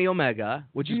meet Kenny Omega,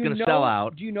 which is going to sell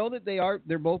out. Do you know that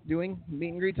they're both doing meet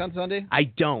and greets on Sunday? I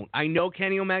don't. I know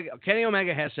Kenny Omega. Kenny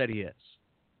Omega has said he is.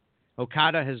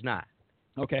 Okada has not.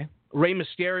 Okay. Rey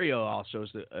Mysterio also is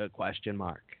a question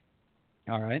mark.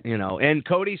 All right. And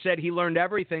Cody said he learned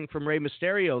everything from Rey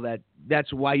Mysterio.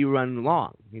 That's why you run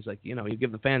long. He's like, you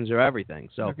give the fans their everything.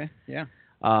 So okay. Yeah.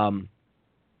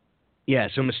 Yeah.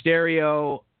 So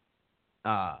Mysterio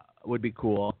would be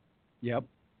cool. Yep.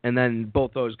 And then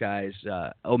both those guys,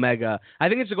 Omega. I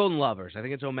think it's the Golden Lovers. I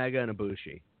think it's Omega and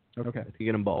Ibushi. Okay. You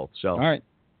get them both. So. All right.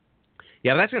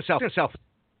 Yeah, but that's gonna sell.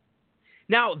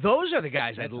 Now those are the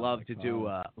guys I'd love to do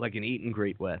like an eat and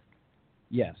greet with.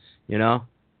 Yes.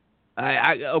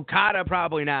 Okada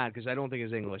probably not because I don't think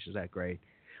his English is that great.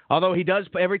 Although he does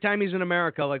every time he's in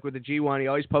America, like with the G1, he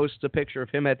always posts a picture of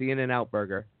him at the In-N-Out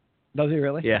Burger. Does he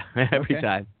really? Yeah, every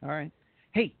time. All right.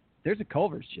 Hey, there's a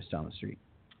Culver's just down the street.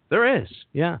 There is.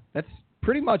 Yeah. That's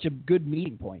pretty much a good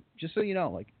meeting point. Just so you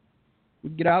know, we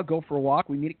get out, go for a walk,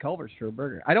 we meet at Culver's for a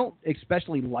burger. I don't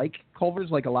especially like Culver's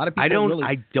like a lot of people. I don't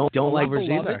like Culver's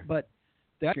either. It, but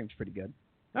the ice cream's pretty good.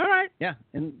 All right. Yeah,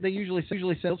 and they usually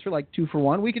sells for like 2 for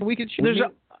 $1. We could shoot.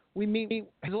 We meet.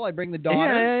 I bring the daughter.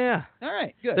 Yeah. All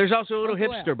right, good. There's also a little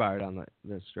hipster bar on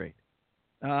the street.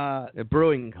 A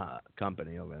brewing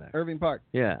company over there. Irving Park.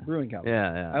 Yeah. Brewing company.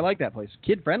 Yeah. I like that place.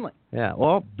 Kid friendly. Yeah.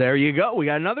 Well, there you go. We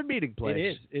got another meeting place. It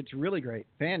is. It's really great.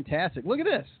 Fantastic. Look at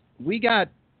this. We got.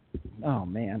 Oh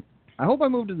man. I hope I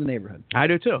moved to the neighborhood. I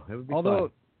do too. It would be Although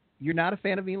fun. you're not a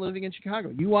fan of me living in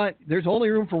Chicago. There's only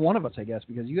room for one of us, I guess,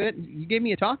 because you gave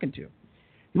me a talking to.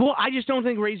 Well, I just don't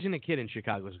think raising a kid in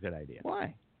Chicago is a good idea.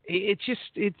 Why? It's just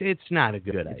it's not a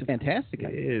good idea. It's a fantastic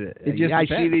idea. I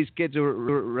see these kids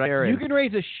right there. You can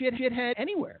raise a shithead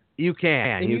anywhere. You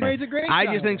can. And you can raise a great I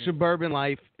child. just think suburban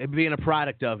life, being a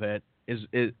product of it,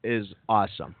 is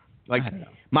awesome. Like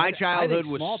my childhood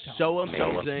was so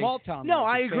amazing. Small town. No,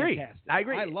 I agree. Fantastic. I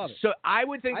agree. I love it. So I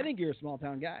would think. I think you're a small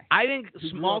town guy. I think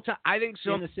small town. In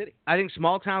the city. I think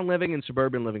small town living and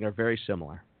suburban living are very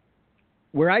similar.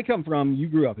 Where I come from, you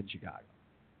grew up in Chicago.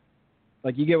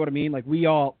 Like, you get what I mean? Like, we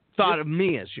all thought of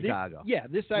me as Chicago.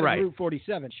 This side of Route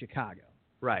 47, Chicago.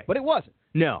 Right. But it wasn't.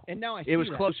 No. And now I see it was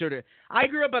that. closer to. I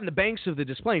grew up on the banks of the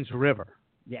Des Plaines River.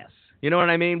 Yes. You know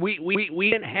what I mean? We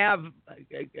didn't have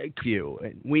a queue.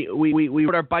 We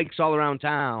rode our bikes all around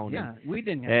town. Yeah, we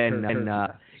didn't have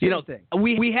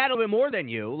we had a little bit more than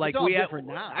you. Like it's all we had, different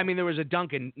now. I mean, there was a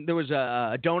Dunkin', there was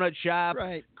a donut shop,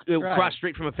 right. Cross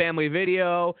street from a Family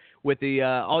Video with the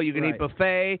all-you-can-eat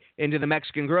buffet, into the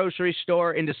Mexican grocery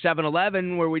store, into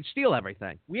 7-Eleven where we'd steal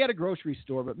everything. We had a grocery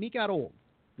store, but meat got old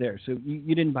there, so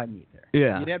you didn't buy meat there.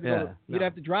 Yeah, you'd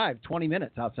have to drive 20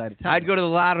 minutes outside of town. I'd go to the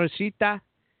La Rosita,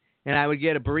 and I would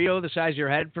get a burrito the size of your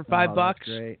head for $5. That's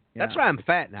great. Yeah. That's why I'm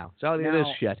fat now. It's all this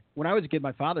shit. When I was a kid,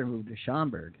 my father moved to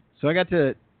Schaumburg, so I got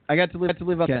to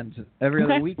live up weekends. Every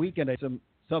other weekend. I had some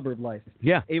suburb life.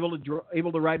 Yeah. Able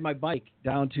to ride my bike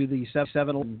down to the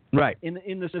 7-Eleven. Right. In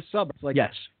the suburbs. Like,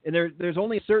 yes. And there's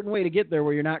only a certain way to get there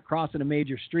where you're not crossing a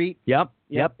major street. Yep.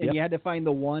 And you had to find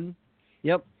the one.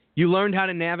 Yep. You learned how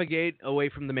to navigate away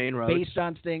from the main roads. Based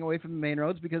on staying away from the main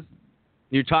roads, because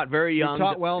you're taught very young.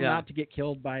 You're taught not to get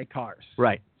killed by cars.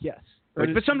 Right. Yes. But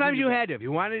sometimes you had to. If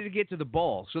you wanted to get to the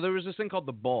bowl. So there was this thing called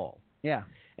the bowl. Yeah.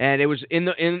 And it was in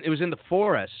the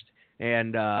forest.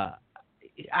 And I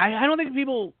don't think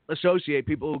people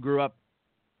who grew up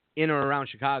in or around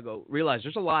Chicago realize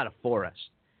there's a lot of forest.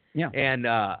 Yeah. And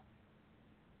a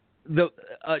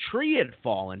tree had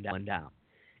fallen down.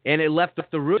 And it left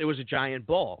the root. It was a giant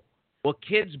bowl. Well,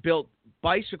 kids built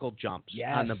bicycle jumps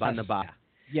on the bottom.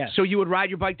 Yes. So you would ride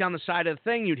your bike down the side of the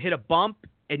thing. You'd hit a bump,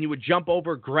 and you would jump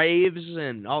over graves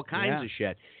and all kinds of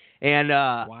shit. And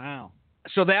wow.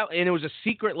 So it was a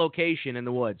secret location in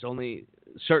the woods. Only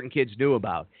certain kids knew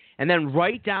about. And then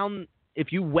right down,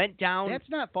 if you went down, that's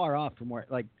not far off from where.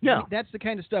 No, that's the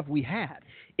kind of stuff we had.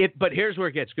 But here's where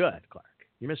it gets good, Clark.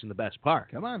 You're missing the best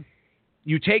part. Come on.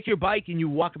 You take your bike and you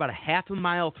walk about a half a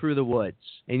mile through the woods,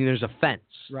 and there's a fence.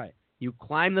 Right. You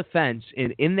climb the fence,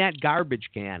 and in that garbage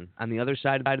can on the other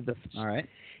side of the fence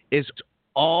is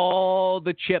all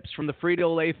the chips from the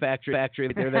Frito-Lay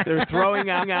factory there that they're throwing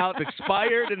out,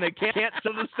 expired, and they can't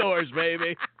sell the stores,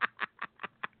 baby.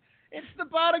 It's the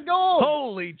pot of gold.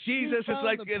 Holy Jesus! It's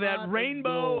like that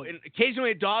rainbow. And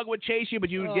occasionally a dog would chase you, but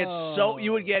you would get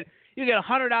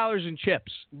 $100 in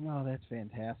chips. Oh, that's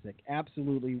fantastic!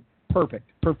 Absolutely perfect,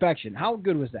 perfection. How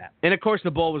good was that? And of course, the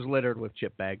bowl was littered with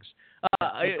chip bags.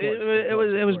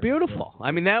 It was beautiful.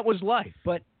 I mean, that was life.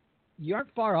 But you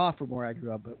aren't far off from where I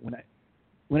grew up. But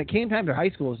when it came time to high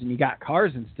schools and you got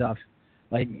cars and stuff,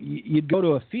 like you'd go to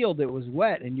a field that was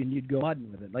wet and you'd go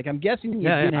mudding with it. Like, I'm guessing you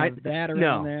didn't have that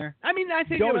around there. I mean, I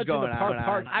think donuts it was going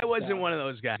on. I wasn't one of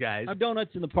those guys.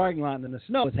 Donuts in the parking lot and then the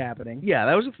snow was happening. Yeah,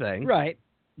 that was a thing. Right.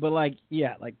 But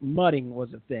mudding was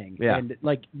a thing. Yeah. And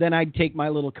then I'd take my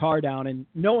little car down, and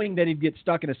knowing that it'd get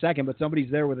stuck in a second, but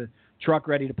somebody's there with a truck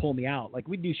ready to pull me out. Like,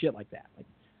 we'd do shit like that. Like,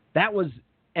 that was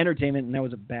entertainment, and that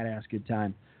was a badass good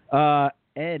time.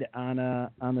 Ed on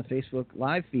the Facebook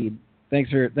live feed.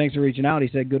 Thanks for reaching out. He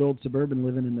said, "Good old suburban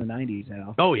living in the '90s,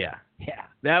 Al." Oh yeah. Yeah.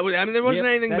 That was. I mean, there wasn't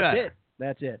anything better.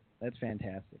 That's it. That's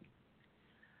fantastic.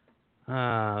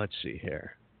 Let's see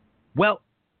here. Well,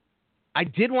 I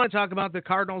did want to talk about the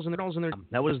Cardinals and their.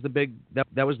 That was the big.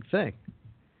 That was the thing.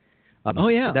 Oh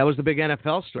yeah. That was the big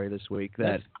NFL story this week.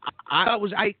 That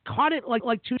I caught it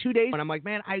like 2 days, and I'm like,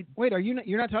 man, wait.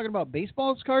 You're not talking about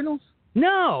baseball's Cardinals?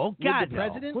 No, God, the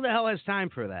president? No. Who the hell has time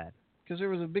for that? Because there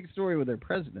was a big story with their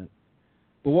president.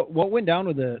 But what went down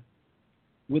with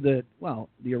the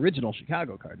original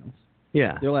Chicago Cardinals?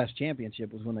 Yeah. Their last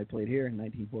championship was when they played here in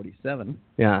 1947.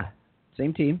 Yeah.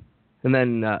 Same team. And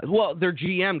then, their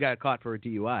GM got caught for a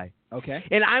DUI. Okay.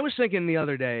 And I was thinking the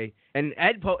other day, and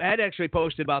Ed actually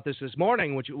posted about this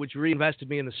morning, which reinvested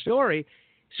me in the story.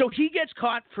 So he gets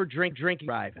caught for drinking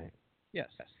driving. Yes.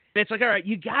 It's like, all right,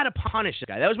 you got to punish the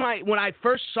guy. That was when I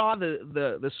first saw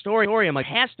the story, I'm like,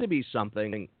 has to be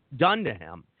something done to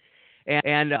him.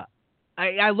 And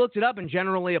I looked it up, and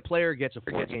generally a player gets a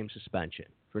 4-game suspension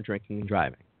for drinking and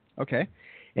driving. Okay.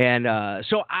 And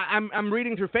so I'm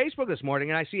reading through Facebook this morning,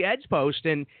 and I see Ed's post,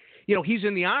 and, he's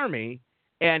in the Army,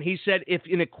 and he said if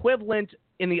an equivalent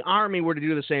in the Army were to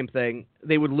do the same thing,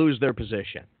 they would lose their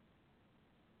position.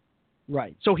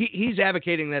 Right. So he's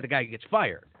advocating that the guy gets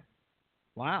fired.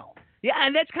 Wow. Yeah,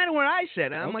 and that's kind of what I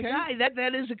said. I'm like,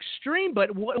 that is extreme, but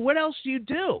what else do you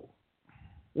do?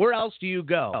 Where else do you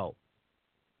go?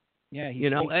 Yeah,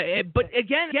 but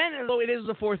again, though it is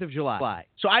the 4th of July,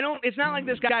 so it's not like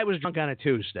this guy was drunk on a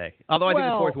Tuesday. Although I think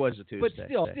the 4th was a Tuesday.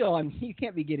 But still, I mean, you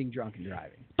can't be getting drunk and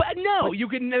driving. But no, you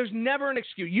can. There's never an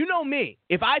excuse. You know me.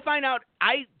 If I find out,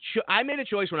 I made a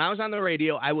choice when I was on the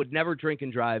radio. I would never drink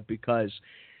and drive because,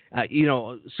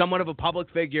 somewhat of a public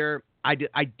figure. I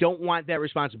don't want that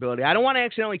responsibility. I don't want to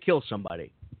accidentally kill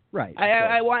somebody. Right.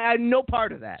 I want no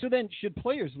part of that. So then, should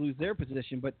players lose their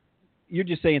position? But you're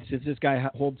just saying since this guy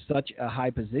holds such a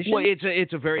high position. Well,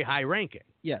 it's a very high ranking.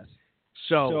 Yes.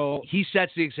 So he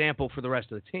sets the example for the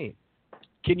rest of the team.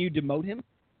 Can you demote him?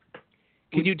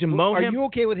 Can you demote him? Are you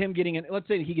okay with him getting? Let's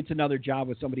say he gets another job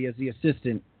with somebody as the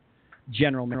assistant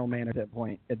general manager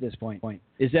at this point.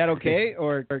 Is that okay,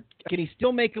 or can he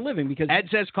still make a living? Because Ed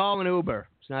says call an Uber.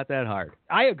 It's not that hard.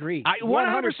 I agree.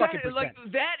 100%. Like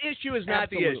that issue is not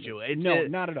Absolutely. the issue.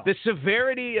 Not at all. The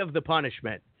severity of the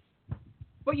punishment.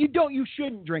 But you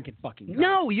shouldn't drink and fucking drive.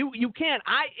 No, you can't.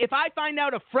 If I find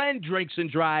out a friend drinks and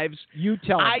drives, you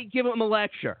tell him. I give him a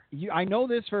lecture. I know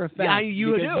this for a fact. Yeah,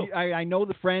 you do. I know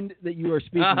the friend that you are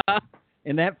speaking to.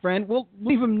 And that friend, we'll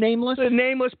leave him nameless. A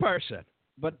nameless person.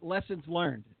 But lessons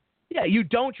learned. Yeah, you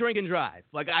don't drink and drive.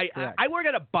 Like I work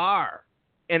at a bar,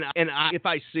 and if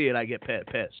I see it, I get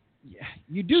pissed. Yeah,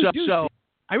 you do. So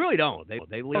I really don't. They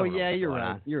leave. Oh yeah, you're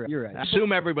right. You're right. I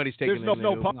assume everybody's taking. There's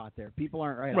no pub out there. People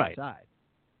aren't right outside.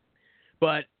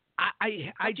 But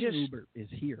I just Uber is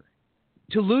here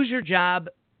to lose your job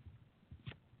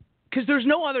because there's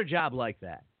no other job like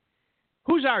that.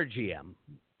 Who's our GM?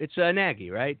 It's Nagy,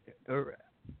 right?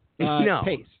 No,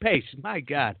 Pace. My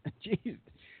God, jeez,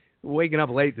 waking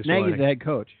up late this morning. Nagy's the head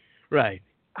coach, right?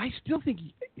 I still think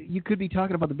you could be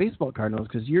talking about the baseball Cardinals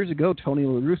because years ago, Tony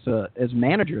La Russa, as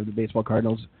manager of the baseball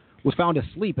Cardinals, was found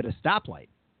asleep at a stoplight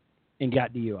and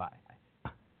got DUI.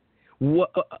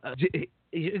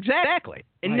 Exactly.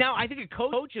 And now I think a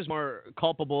coach is more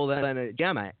culpable than a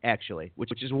GM, actually,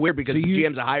 which is weird because the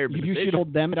GM's a higher position. You should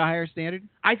hold them at a higher standard?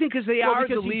 I think because they are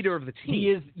the leader of the team. He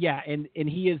is, and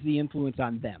he is the influence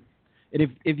on them. And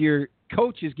if your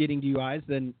coach is getting DUIs,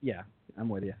 then, yeah, I'm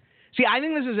with you. See, I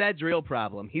think this is Ed's real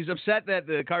problem. He's upset that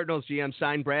the Cardinals GM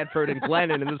signed Bradford and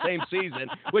Glennon in the same season,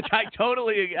 which I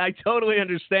totally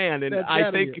understand, and I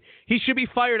think he should be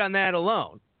fired on that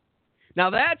alone. Now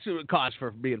that's a cause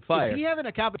for being fired. Is he having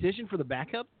a competition for the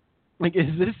backup? Like, is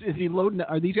he loading?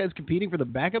 Are these guys competing for the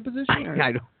backup position?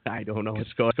 I don't know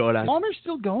what's going on. Palmer's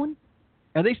still going?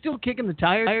 Are they still kicking the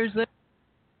tires there?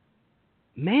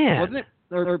 Man, wasn't it?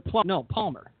 Or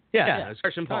Palmer. Yeah, it's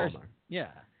Carson Palmer. Yeah.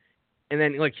 And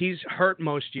then he's hurt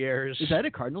most years. Is that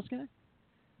a Cardinals guy?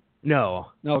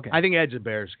 No. Okay. I think Ed's a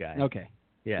Bears guy. Okay.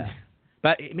 Yeah.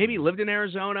 But maybe he lived in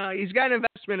Arizona. He's got an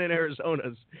investment in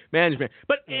Arizona's management.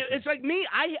 But it's like me.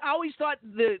 I always thought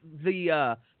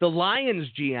the Lions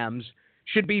GMs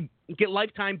should get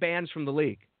lifetime bans from the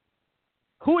league.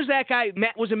 Who was that guy?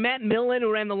 Was it Matt Millen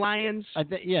who ran the Lions?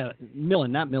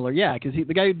 Millen, not Miller. Yeah, because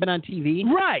the guy who'd been on TV.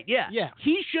 Right. Yeah. Yeah.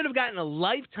 He should have gotten a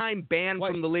lifetime ban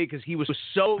from the league because he was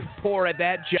so poor at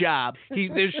that job.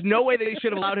 There's no way that they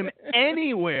should have allowed him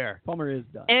anywhere. Palmer is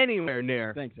done. Anywhere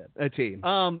near Thanks, Ed. a team.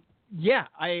 Yeah,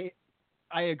 I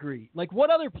agree. Like,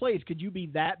 what other place could you be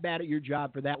that bad at your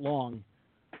job for that long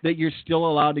that you're still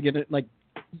allowed to get it? Like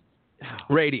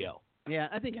radio. Yeah,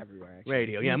 I think everywhere. Actually.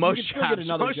 Radio. Yeah, most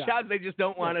jobs they just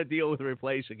don't want to deal with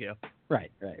replacing you.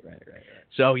 Right.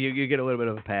 So you get a little bit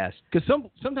of a pass. Because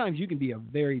sometimes you can be a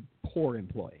very poor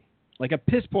employee, like a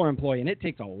piss poor employee, and it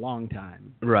takes a long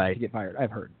time to get fired.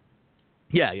 I've heard.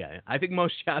 Yeah. I think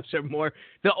most jobs are more.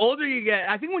 The older you get,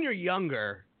 I think when you're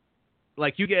younger.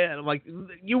 Like you get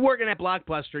you working at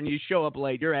Blockbuster and you show up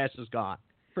late, your ass is gone.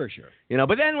 For sure.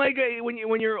 But then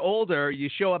when you're older, you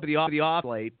show up at the off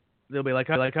late, they'll be like,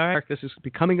 all right, this is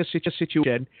becoming a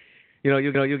situation.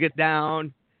 You'll get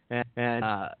down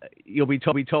and you'll be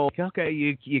told, okay,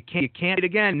 you can't do it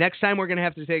again. Next time we're gonna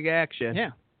have to take action.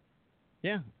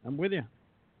 Yeah, I'm with you.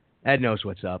 Ed knows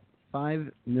what's up.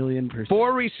 5 million%.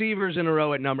 4 receivers in a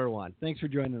row at number 1. Thanks for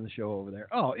joining the show over there.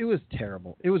 Oh, it was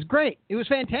terrible. It was great. It was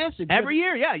fantastic. Every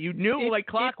year, yeah, you knew like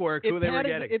clockwork who they were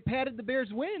getting. It padded the Bears'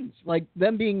 wins, like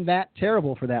them being that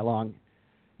terrible for that long.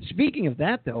 Speaking of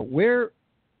that, though, where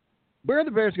are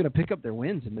the Bears going to pick up their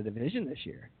wins in the division this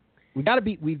year? We've got to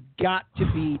beat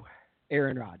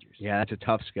Aaron Rodgers. Yeah, that's a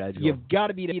tough schedule. You've got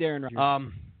to beat Aaron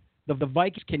Rodgers. The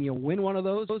Vikings, can you win one of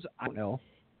those? I don't know.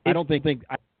 I don't think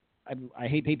I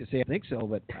hate to say I think so,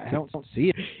 but I don't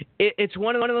see it. It's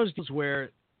one of those where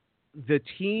the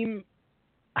team,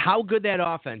 how good that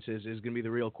offense is going to be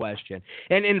the real question.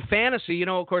 And in fantasy,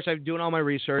 of course, I'm doing all my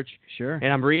research. Sure.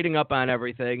 And I'm reading up on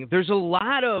everything. There's a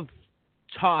lot of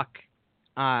talk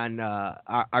on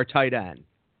our tight end.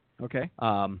 Okay.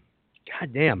 God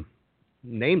damn.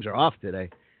 Names are off today.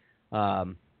 Not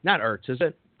Ertz, is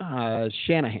it?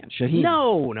 Shanahan. Shaheen.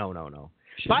 No. Shaheen?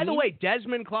 By the way,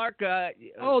 Desmond Clark.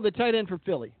 The tight end for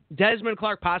Philly. Desmond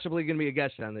Clark possibly going to be a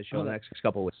guest on this show the next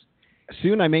couple of weeks.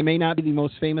 Soon I may not be the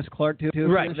most famous Clark too.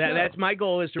 Right. That's my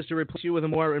goal, is just to replace you with a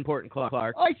more important Clark.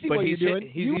 Oh, I see what you're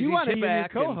doing. You want to be your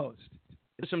co-host.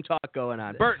 There's some talk going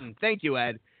on. Burton, thank you,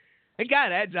 Ed. And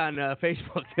God, Ed's on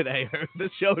Facebook today. This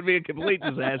show would be a complete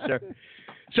disaster.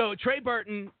 So Trey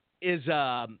Burton is.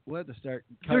 We'll have to start.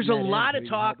 There's a lot of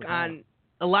talk on.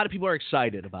 A lot of people are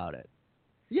excited about it.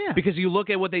 Yeah. Because you look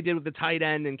at what they did with the tight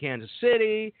end in Kansas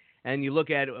City, and you look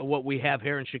at what we have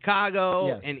here in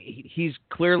Chicago, and he's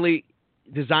clearly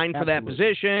designed for that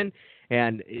position.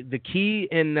 And the key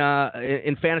in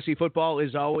fantasy football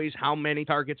is always how many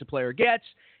targets a player gets.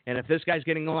 And if this guy's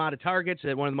getting a lot of targets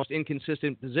at one of the most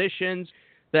inconsistent positions,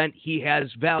 then he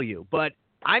has value. But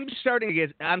I'm starting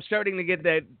to get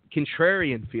that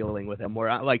contrarian feeling with him, where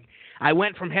I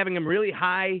went from having him really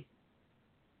high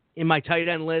in my tight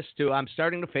end list to I'm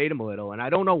starting to fade him a little, and I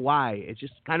don't know why. It's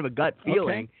just kind of a gut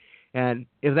feeling. Okay. And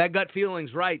if that gut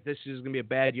feeling's right, this is going to be a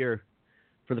bad year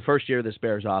for the first year of this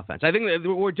Bears offense. I think that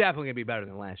we're definitely going to be better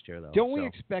than last year, though. Don't we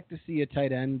expect to see the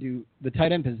tight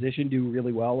end position do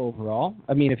really well overall?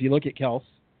 I mean, if you look at Kelsey.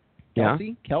 Yeah,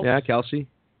 Kelsey.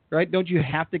 Right? Don't you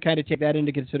have to kind of take that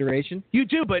into consideration? You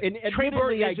do, but Trey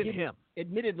Burton isn't him.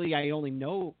 Admittedly, I only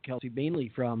know Kelsey mainly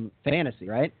from fantasy,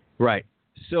 right? Right.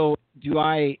 So do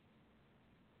I,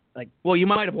 well, you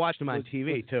might have watched him on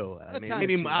TV, too. I mean,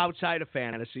 maybe outside of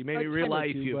fantasy, maybe real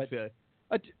life.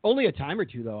 Only a time or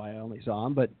two, though, I only saw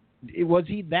him. But was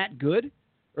he that good?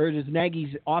 Or does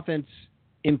Nagy's offense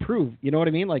improve? You know what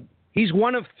I mean? He's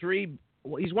one of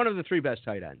the 3 best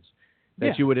tight ends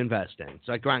that you would invest in. It's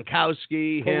like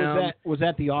Gronkowski, him. Was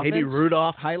that the offense? Maybe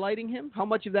Rudolph. Highlighting him? How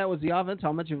much of that was the offense?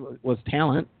 How much of it was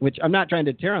talent? Which I'm not trying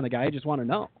to tear on the guy. I just want to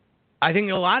know. I think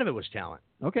a lot of it was talent.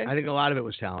 Okay. I think a lot of it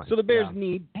was talent. So the Bears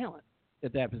need talent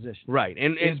at that position. Right.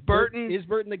 And is Burton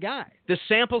the guy? The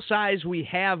sample size we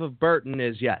have of Burton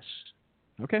is yes.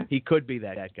 Okay. He could be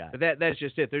that guy. But that's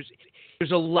just it.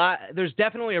 There's a lot. There's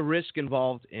definitely a risk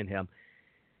involved in him.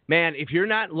 Man, if you're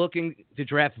not looking to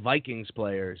draft Vikings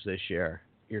players this year,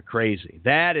 you're crazy.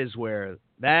 That is where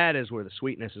the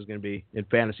sweetness is going to be in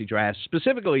fantasy drafts,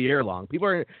 specifically a year long. People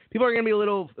are going to be a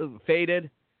little faded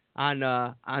on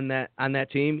that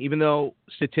team, even though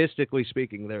statistically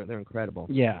speaking, they're incredible.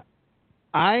 Yeah,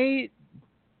 I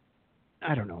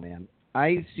don't know, man.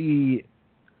 I see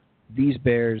these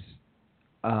Bears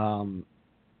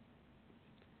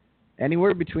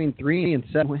anywhere between 3 and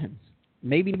 7 wins,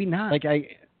 maybe not.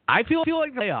 I feel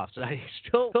like playoffs. I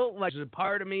still feel like there's a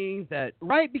part of me that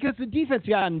because the defense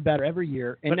gotten better every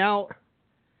year, and now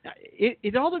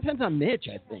it all depends on Mitch,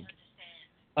 I think.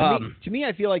 To me,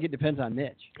 I feel like it depends on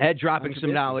Mitch. Ed dropping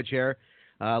some knowledge here.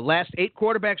 Last 8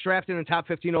 quarterbacks drafted in the top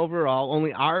 15 overall,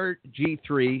 only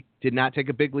RG3 did not take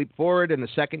a big leap forward in the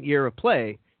second year of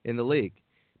play in the league.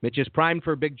 Mitch is primed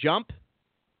for a big jump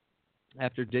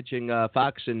after ditching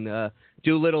Fox and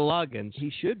Doolittle Loggins.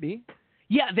 He should be.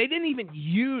 Yeah, they didn't even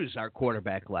use our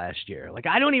quarterback last year.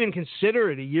 I don't even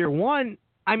consider it a year one.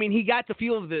 I mean, he got the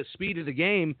feel of the speed of the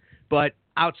game, but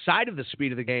outside of the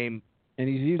speed of the game, and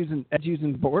Ed's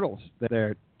using Bortles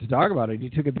there to talk about it. He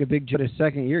took a big jump his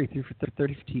second year. He threw for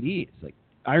 30 TDs.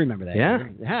 I remember that.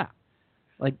 Yeah.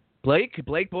 Blake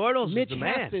Bortles Mitch is the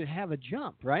man. has to have a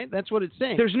jump, right? That's what it's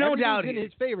saying. There's no doubt in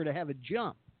his favor to have a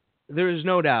jump. There is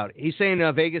no doubt. He's saying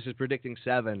Vegas is predicting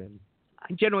 7, and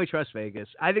I generally trust Vegas.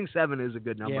 I think 7 is a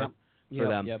good number for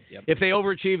them. Yep. If they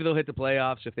overachieve, they'll hit the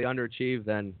playoffs. If they underachieve,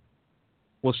 then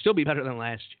we'll still be better than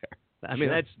last year. I mean,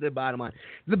 that's the bottom line.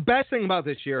 The best thing about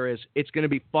this year is it's going to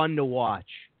be fun to watch.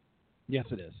 Yes,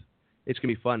 it is. It's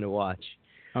going to be fun to watch.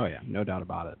 Oh, yeah. No doubt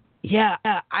about it. Yeah.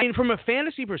 I mean, from a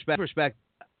fantasy perspective,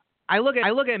 I look at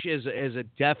him as a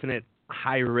definite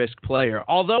high-risk player.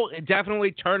 Although,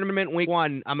 definitely tournament week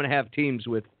 1, I'm going to have teams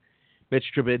with Mitch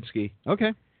Trubisky.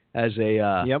 Okay. As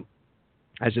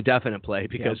a definite play,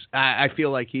 because I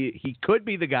feel like he could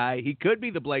be the guy. He could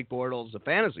be the Blake Bortles of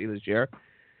fantasy this year,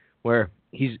 where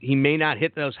he may not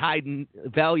hit those high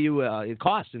value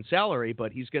cost and salary,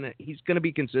 but he's gonna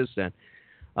be consistent.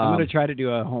 I'm gonna try to do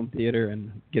a home theater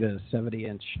and get a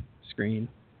 70-inch screen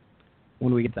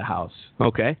when we get the house.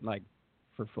 Okay. Like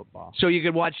for football. So you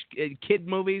could watch kid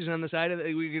movies on the side of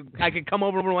it. I could come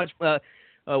over and watch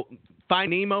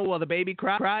Find Nemo while the baby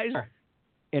cries.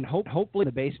 And hopefully in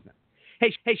the basement.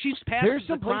 Hey, she's past There's the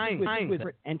some places crying with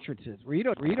entrances where you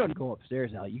don't go upstairs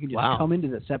now. You can just come into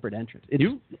the separate entrance.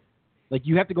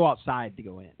 You have to go outside to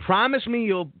go in. Promise me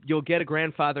you'll get a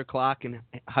grandfather clock and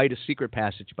hide a secret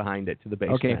passage behind it to the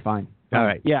basement. Okay, fine. All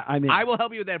right. Yeah, I will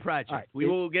help you with that project. Right. We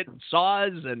will get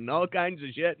saws and all kinds of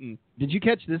shit. And did you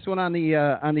catch this one on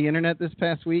the internet this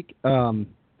past week?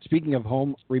 Speaking of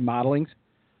home remodelings,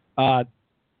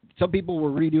 some people were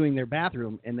redoing their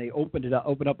bathroom and they opened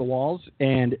up the walls,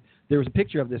 and there was a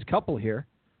picture of this couple here,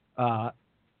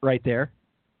 right there,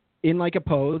 in like a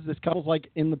pose. This couple's like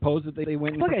in the pose that they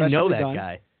went. I know that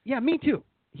guy. Yeah, me too.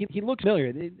 He looks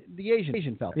familiar. The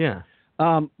Asian fella. Yeah.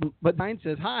 But mine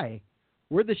says, "Hi,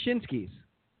 we're the Shinskys.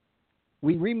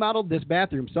 We remodeled this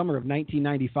bathroom summer of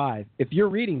 1995. If you're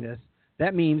reading this,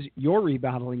 that means you're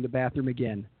remodeling the bathroom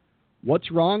again. What's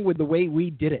wrong with the way we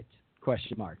did it?" ?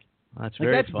 That's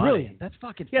that's funny. Brilliant. That's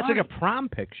fucking yeah, funny. it's like a prom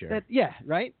picture.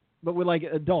 Right? But with like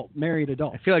married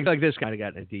adult. I feel like this guy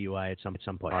got a DUI at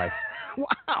some point.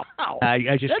 Wow.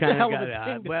 I just That's kind a of hell of got a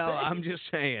thing to well, say. I'm just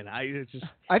saying.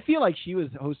 I feel like she was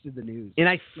hosted the news. And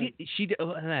I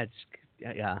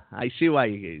see why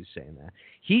you're saying that.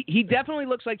 He definitely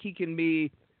looks like he can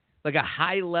be like a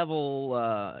high level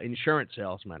insurance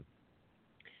salesman.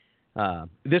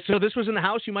 This was in the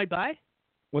house you might buy?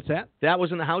 What's that? That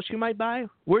was in the house you might buy?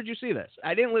 Where'd you see this?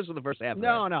 I didn't listen to the first half of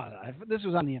No. This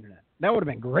was on the internet. That would have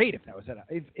been great if that was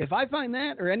it. If I find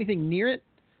that or anything near it,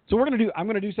 so I'm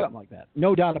gonna do something like that.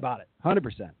 No doubt about it.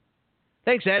 100%.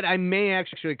 Thanks, Ed. I may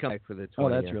actually come back for the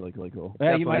 20. Oh, that's really cool.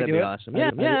 Yeah, you might do it. Awesome. Yeah,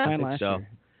 I think think so.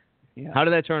 Yeah. How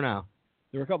did that turn out?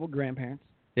 There were a couple of grandparents.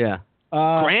 Yeah.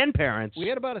 Grandparents. We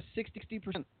had about a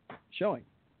 60% showing,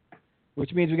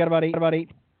 which means we got about eight.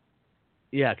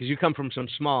 Yeah, because you come from some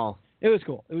small. It was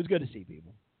cool. It was good to see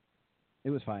people.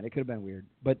 It was fine. It could have been weird,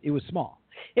 but it was small.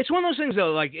 It's one of those things,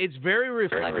 though, like, it's very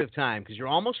reflective time because you're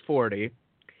almost 40,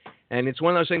 and it's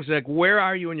one of those things like, where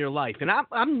are you in your life? And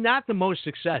I'm not the most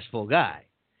successful guy,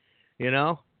 you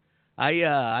know?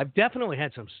 I've definitely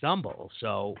had some stumbles,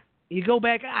 so you go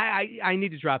back, I need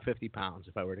to drop 50 pounds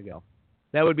if I were to go.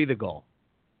 That would be the goal.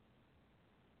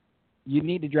 You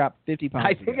need to drop 50 pounds.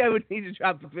 I think I would need to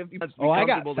drop 50 pounds to be I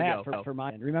got comfortable fat to go. for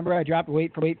mine. Remember, I dropped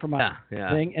weight for my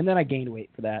thing, and then I gained weight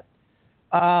for that.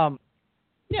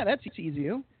 Yeah, that's easy.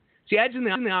 See, Ed's in the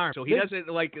arm, so he doesn't,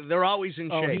 like, they're always in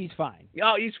shape. Oh, he's fine.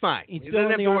 Oh, he's fine. He's he still doesn't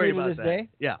in have the to worry Army to about this that. day?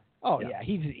 Yeah. Oh, yeah,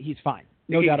 he's fine.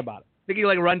 No doubt about it. I think he,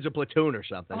 like, runs a platoon or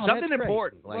something. Oh, Something that's great.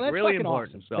 important, like, well, that's really fucking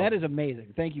important. Awesome. So. That is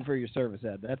amazing. Thank you for your service,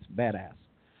 Ed. That's badass.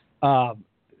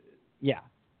 Yeah.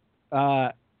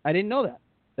 I didn't know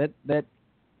that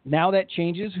now that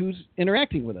changes who's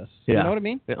interacting with us. Yeah. You know what I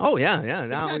mean? Oh, yeah.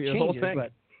 Now the the whole thing.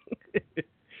 But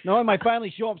no one might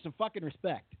finally show up some fucking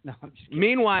respect. No, I'm just kidding.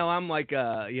 Meanwhile, I'm like,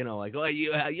 all right, it's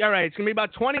going to be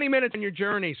about 20 minutes on your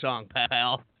journey song,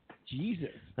 pal. Jesus.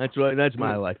 That's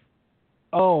my life.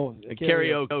 Oh,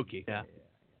 karaoke. Yeah.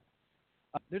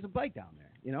 There's a bike down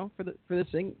there, you know, for this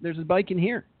thing. There's a bike in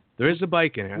here. There is a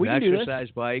bike in here. We An can do exercise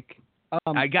bike.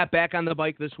 I got back on the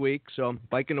bike this week, so I'm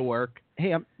biking to work.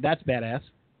 Hey, that's badass.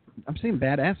 I'm saying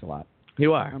badass a lot.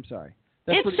 You are. I'm sorry.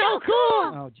 It's so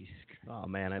cool. Oh, Jesus. Oh,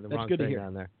 man, I had the That's wrong good to thing hear.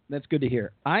 on there. That's good to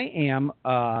hear. I am,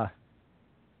 I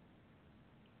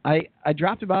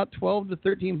dropped about 12 to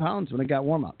 13 pounds when it got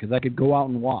warm out because I could go out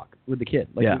and walk with the kid.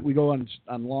 Like, we go on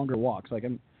longer walks. Like,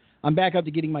 I'm back up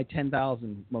to getting my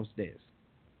 10,000 most days.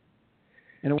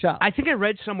 And it works out. I think I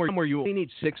read somewhere you only need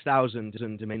 6,000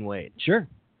 to main weight. Sure.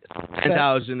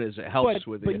 10,000 helps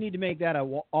with it. But you need to make that a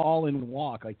all-in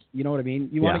walk. Like, you know what I mean?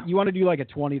 You want to do like a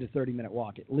 20 to 30-minute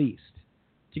walk at least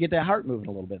to get that heart moving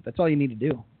a little bit. That's all you need to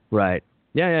do. Right.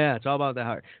 Yeah. It's all about the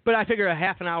heart. But I figure a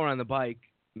half an hour on the bike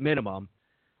minimum.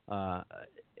 I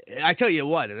tell you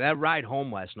what, that ride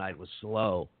home last night was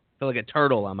slow. I felt like a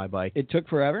turtle on my bike. It took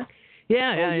forever?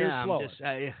 Yeah. You're slower.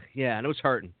 And it was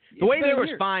hurting. The way there was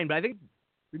fine, but I think.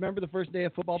 Remember the first day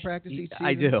of football practice each season?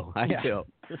 I do.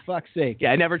 For fuck's sake.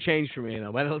 Yeah, it never changed for me.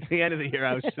 By the end of the year,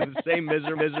 I was the same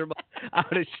miserable,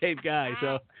 out of shape guy.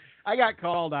 So I got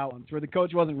called out once where the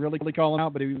coach wasn't really calling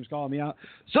out, but he was calling me out.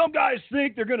 Some guys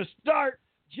think they're going to start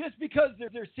just because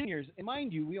they're seniors. And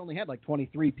mind you, we only had like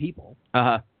 23 people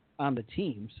on the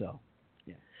team, so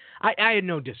yeah. I had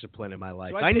no discipline in my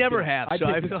life. So I never have. So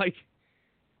I feel like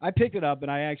I picked it up, and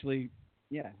I actually,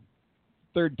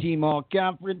 third team all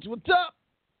conference. What's up?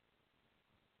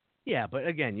 Yeah, but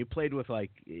again, you played with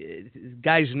like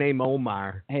guys named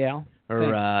Omar. Hey Al.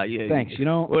 Or thanks. You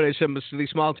know, what are some of these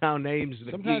small town names?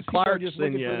 Sometimes people are just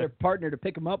looking for their partner to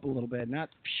pick them up a little bit, not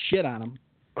shit on them.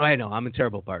 I know. I'm a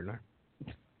terrible partner.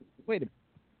 Wait,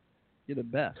 you're the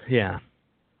best. Yeah.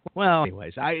 Well,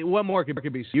 anyways, what more could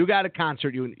be? You got a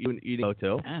concert you go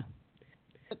to.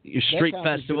 Your street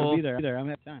festival. Be there. I'm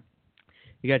gonna have time.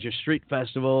 You got your street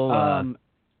festival.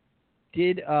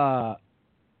 Yeah,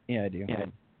 I do. Yeah.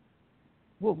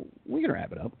 Well, we can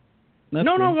wrap it up. No,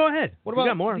 go ahead. What about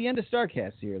got more? The end of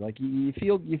StarCast here? Like, you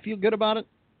feel good about it?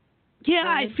 Yeah,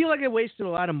 I feel like I wasted a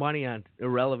lot of money on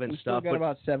irrelevant stuff. We've got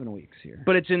about 7 weeks here.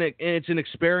 But it's an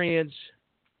experience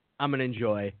I'm gonna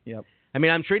enjoy. Yep. I mean,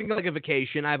 I'm treating it like a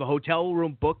vacation. I have a hotel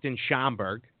room booked in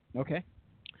Schaumburg. Okay.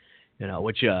 You know,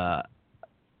 which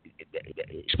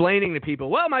explaining to people,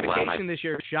 well, my vacation this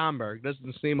year is Schaumburg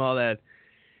doesn't seem all that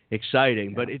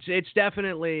exciting, but it's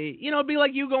definitely, it'd be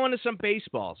like you going to some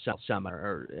baseball summer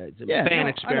or fan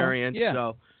experience. Yeah.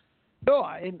 So,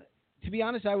 and to be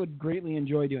honest, I would greatly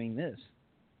enjoy doing this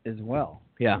as well.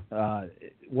 Yeah.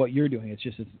 What you're doing, it's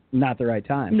not the right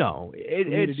time. No, for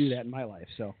me to do that in my life.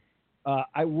 So,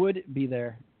 I would be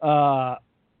there.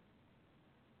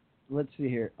 Let's see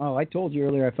here. Oh, I told you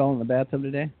earlier I fell in the bathtub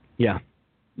today. Yeah.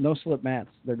 No slip mats.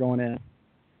 They're going in.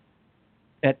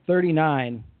 At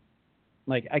 39.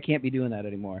 Like, I can't be doing that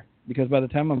anymore because by the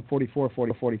time I'm 44,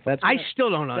 45, I still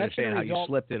don't understand how you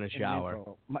slipped in a shower.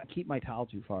 Keep my towel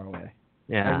too far away.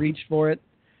 Yeah. I reached for it.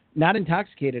 Not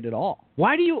intoxicated at all.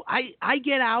 Why do you? I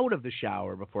get out of the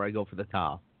shower before I go for the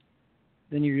towel.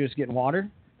 Then you're just getting water?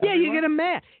 Yeah, you get a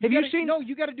mat. Have you seen? No,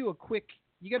 you got to do a quick.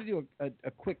 You got to do a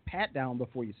quick pat down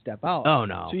before you step out. Oh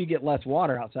no! So you get less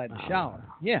water outside the shower.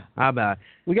 Yeah. How about?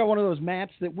 We got one of those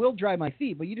mats that will dry my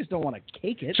feet, but you just don't want to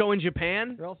cake it. So in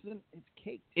Japan, or else it's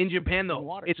caked. In Japan,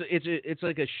 though, it's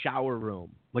like a shower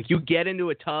room. Like you get into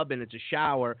a tub and it's a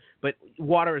shower, but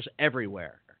water is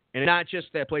everywhere, and not just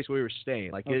that place where we were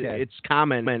staying. Like it's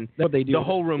common, and they do. The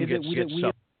whole room gets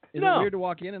soaked. Is it weird to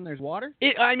walk in and there's water?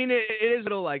 It is a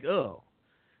little like oh.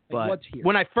 But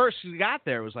when I first got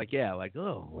there, it was like,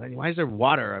 oh, why is there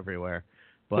water everywhere?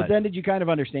 But then did you kind of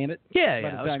understand it?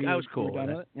 Yeah, I was cool with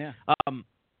it. Yeah.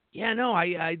 No,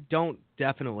 I don't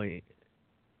definitely.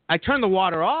 I turn the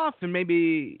water off and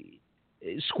maybe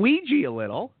squeegee a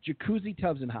little. Jacuzzi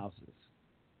tubs in houses.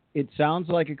 It sounds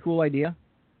like a cool idea.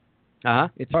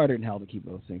 It's harder than hell to keep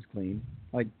those things clean.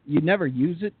 Like, you never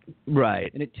use it.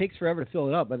 Right. And it takes forever to fill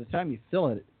it up. By the time you fill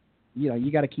it,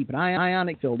 you got to keep an eye on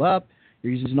it filled up.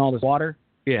 You're using all this water.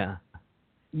 Yeah.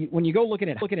 When you go looking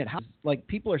at houses, like,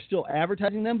 people are still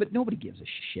advertising them, but nobody gives a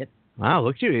shit. Wow,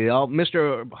 look at you,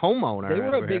 Mr. Homeowner. They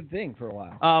were a big thing for a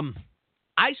while.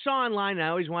 I saw online, and I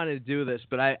always wanted to do this,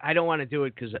 but I don't want to do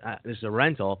it because this is a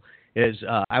rental,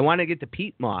 I want to get the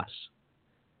peat moss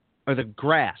or the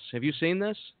grass. Have you seen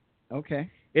this?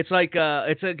 Okay. It's like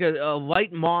a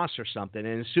light moss or something,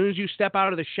 and as soon as you step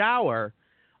out of the shower,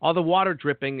 all the water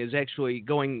dripping is actually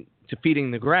going to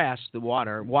feeding the grass,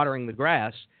 watering the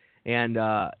grass, and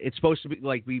it's supposed to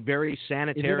be very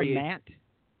sanitary. Is it a mat?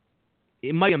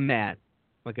 It might be a mat,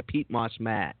 like a peat moss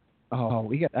mat.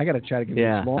 Oh, I got to try to get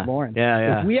this more.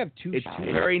 Yeah. If we have two it's showers,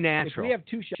 very natural. If we have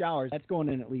 2 showers, that's going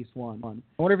in at least one.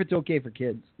 I wonder if it's okay for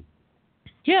kids.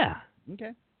 Yeah.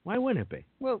 Okay. Why wouldn't it be?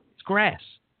 Well, it's grass.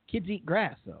 Kids eat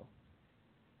grass, though.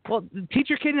 Well, teach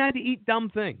your kid not to eat dumb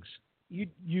things. You.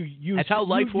 That's how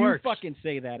life works. You fucking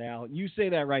say that, Al. You say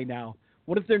that right now.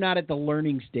 What if they're not at the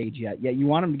learning stage yet? Yeah, you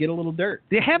want them to get a little dirt.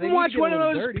 They haven't watched one of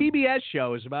those PBS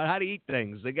shows about how to eat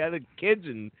things. They got the kids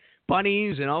and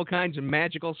bunnies and all kinds of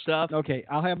magical stuff. Okay,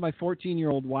 I'll have my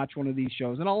 14-year-old watch one of these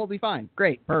shows, and all will be fine.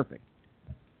 Great, perfect.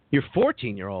 Your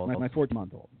 14-year-old? My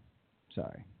 14-month-old.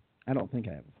 Sorry. I don't think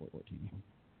I have a 14-year-old.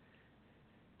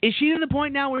 Is she to the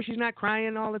point now where she's not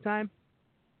crying all the time?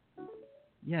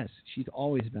 Yes, she's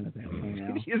always been at that point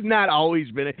now. She's not always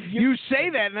been. You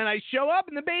say that, and then I show up,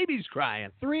 and the baby's crying.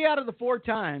 3 out of the 4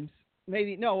 times,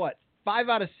 5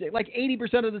 out of 6, like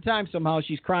 80% of the time somehow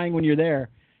she's crying when you're there.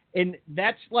 And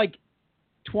that's like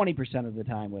 20% of the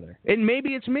time with her. And maybe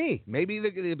it's me. Maybe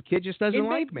the kid just doesn't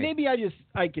like me. Maybe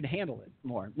I can handle it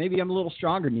more. Maybe I'm a little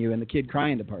stronger than you in the kid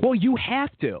crying department. Well, you have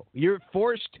to. You're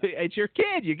forced to. It's your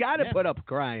kid. You got to put up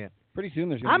crying. Pretty soon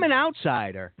there's. I'm an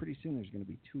outsider. Pretty soon there's going to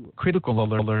be 2. Critical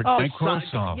alert!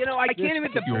 Microsoft. You know, I can't even.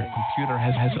 Your computer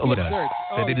has alerted us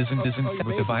that it isn't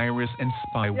with a virus and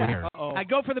spyware. I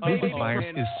go for the baby. This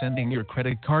virus is sending your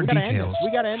credit card We gotta end details, this.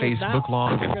 We gotta end this Facebook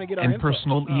now. We're login, gonna get our and info.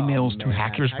 personal emails to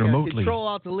hackers I gotta remotely. control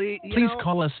alt delete. Please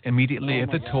call us immediately at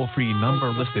the toll-free number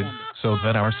listed so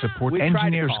that our support We tried to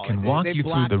engineers call can it. walk They you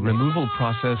through blocked the me. removal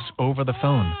process over the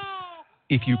phone.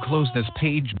 If you close this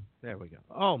page, There we go.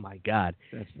 Oh my God.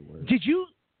 That's the word. Did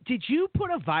you put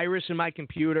a virus in my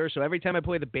computer so every time I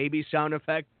play the baby sound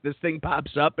effect, this thing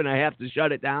pops up and I have to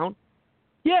shut it down?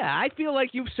 Yeah, I feel like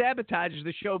you've sabotaged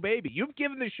the show baby. You've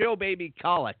given the show baby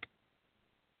colic.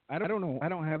 I don't know. I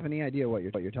don't have any idea what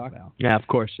you're talking about. Yeah, of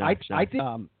course. I think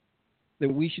that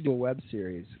we should do a web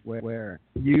series where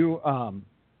you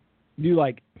do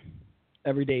like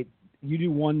every day. You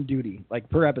do one duty, like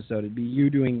per episode. It'd be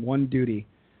you doing one duty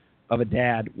of a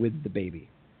dad with the baby,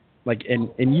 like and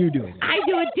you doing it. I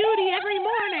do a duty every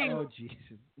morning. Oh Jesus,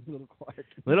 little Clark.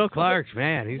 Little Clark,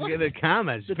 man, he's getting the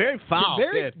comments. Very foul.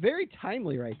 Very very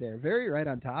timely right there. Very right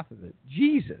on top of it.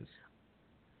 Jesus.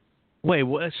 Wait,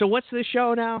 so what's this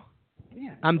show now?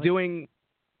 Yeah. I'm like, doing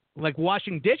like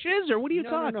washing dishes, or what are you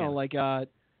talking? No, like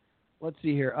let's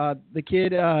see here. The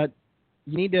kid.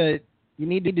 You need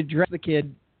to dress the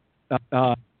kid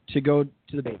to go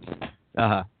to the baby.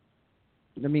 Uh-huh.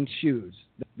 That means shoes.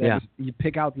 You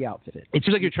pick out the outfit. It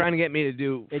seems like you're trying to get me to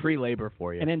do free labor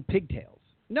for you. And then pigtails.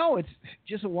 No, it's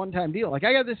just a one-time deal. Like,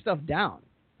 I got this stuff down.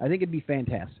 I think it'd be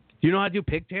fantastic. Do you know how to do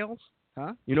pigtails?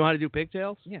 Huh? You know how to do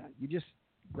pigtails? Yeah, you just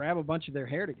grab a bunch of their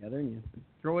hair together and you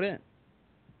throw it in.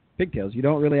 Pigtails. You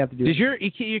don't really have to do. Does your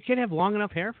kid have long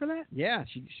enough hair for that? Yeah,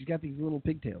 she's got these little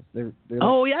pigtails. They're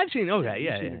oh yeah, I've seen. Okay,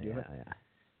 yeah.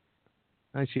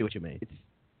 I see what you mean.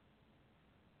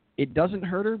 It doesn't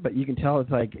hurt her, but you can tell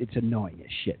it's annoying as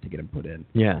shit to get them put in.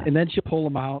 Yeah. And then she'll pull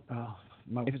them out. Oh,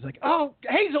 my wife is like, "Oh,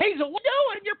 Hazel, what are you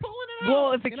doing? You're pulling it out."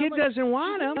 Well, if the kid doesn't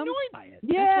want them, annoyed by it.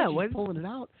 Yeah, That's why she's pulling it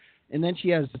out. And then she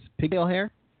has pigtail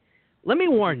hair. Let me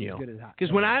warn you, Good as hot.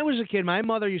 because when I was a kid, my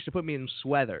mother used to put me in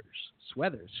sweaters,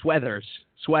 Sweaters.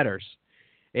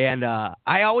 and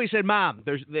I always said, "Mom,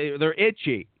 they're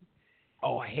itchy."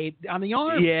 Oh, I hate on the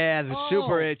arm. Yeah, they're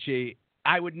super itchy.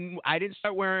 I didn't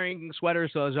start wearing sweaters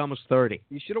until I was almost 30.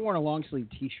 You should have worn a long sleeve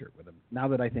T-shirt with them. Now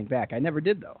that I think back, I never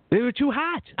did though. They were too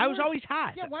hot. I was always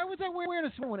hot. Yeah, why was I wearing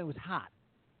a sweater when it was hot?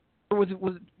 Or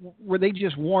were they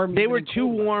just warm? They were too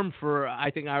warm for I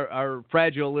think our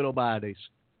fragile little bodies.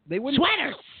 They wouldn't.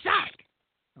 Sweaters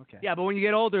suck. Okay. Yeah, but when you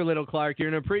get older, little Clark, you're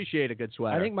gonna appreciate a good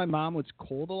sweater. I think my mom was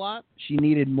cold a lot. She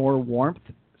needed more warmth,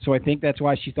 so I think that's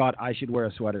why she thought I should wear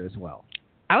a sweater as well.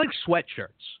 I like sweatshirts.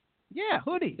 Yeah,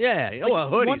 hoodies. Yeah, well,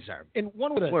 hoodies are. And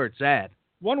one with where it's at.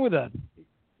 One with a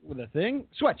thing.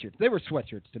 Sweatshirts. They were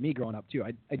sweatshirts to me growing up too.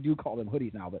 I do call them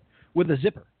hoodies now, but with a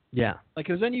zipper. Yeah. Like,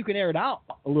 because then you can air it out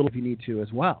a little if you need to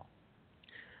as well.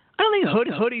 I don't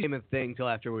think hoodies became a thing till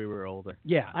after we were older.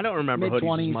 Yeah. I don't remember hoodies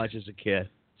Mid-20s. as much as a kid.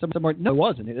 Some more. No, it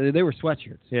wasn't. They were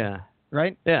sweatshirts. Yeah.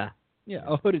 Right? Yeah. Yeah,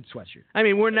 a hooded sweatshirt. I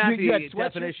mean, we're not You had the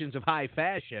sweatshirts? definitions of high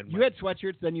fashion. You had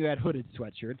sweatshirts, then you had hooded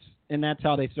sweatshirts, and that's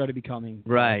how they started becoming.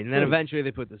 Right, and then hoodies. eventually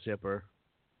they put the zipper.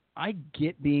 I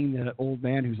get being the old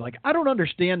man who's like, I don't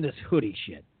understand this hoodie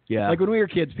shit. Yeah. Like when we were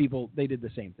kids, they did the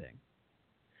same thing.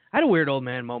 I had a weird old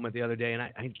man moment the other day, and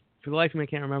I for the life of me, I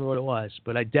can't remember what it was,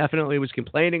 but I definitely was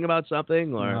complaining about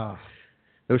something, or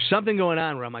there was something going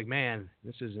on where I'm like, man,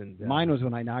 this isn't. Mine was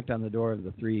when I knocked on the door of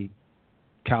the 3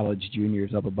 college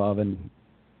juniors up above and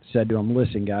said to them,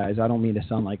 listen, guys, I don't mean to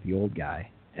sound like the old guy.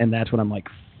 And that's when I'm like,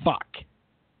 fuck,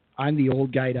 I'm the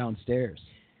old guy downstairs.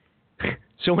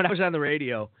 So when I was on the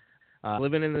radio,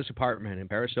 living in this apartment in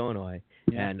Paris, Illinois,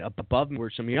 and up above me were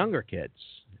some younger kids.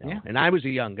 Yeah. And I was a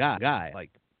young guy,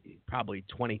 like probably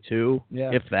 22,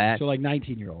 if that. So like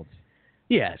 19-year-olds.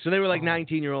 Yeah, so they were like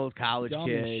 19-year-old college Dumb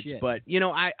as kids. shit. But,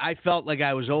 I felt like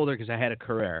I was older because I had a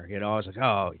career. I was like,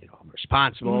 I'm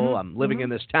responsible. I'm living in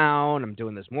this town. I'm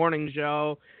doing this morning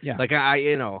show. Yeah. Like,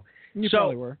 You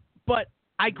probably were. But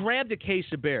I grabbed a case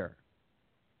of beer.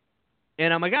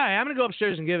 And I'm like, all right, I'm going to go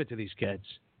upstairs and give it to these kids.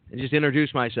 And just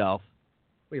introduce myself.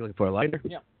 What are you looking for, a lighter?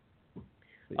 Yeah.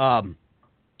 I'm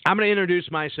going to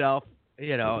introduce myself,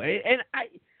 and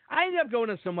I ended up going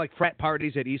to some like frat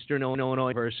parties at Eastern Illinois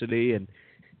University and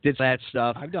did that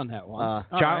stuff. I've done that one.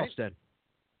 Charleston. Right.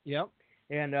 Yep.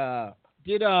 And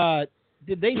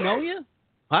did they know you?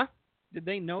 Huh? Did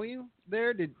they know you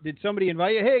there? Did somebody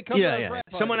invite you? Hey, come to the frat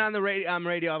party. Someone on the radio. I'm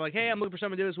like, hey, I'm looking for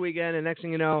something to do this weekend. And next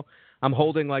thing you know, I'm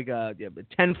holding like a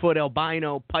 10-foot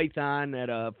albino python at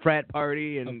a frat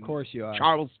party in of course you are.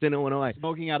 Charleston, Illinois.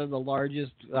 Smoking out of the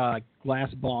largest glass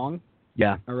bong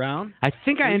Yeah. around. I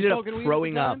think I ended up smoking weed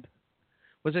throwing at the up. time?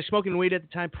 Was I smoking weed at the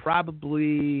time?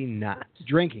 Probably not.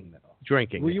 Drinking, though.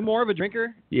 Drinking. Were you more of a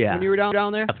drinker? Yeah. When you were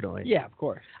down there? Definitely. Yeah, of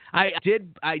course. I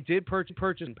did purchase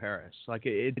in Paris. Like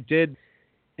it did.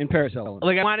 In Paris, Illinois.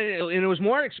 Like I wanted it, and it was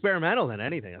more experimental than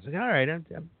anything. I was like, all right,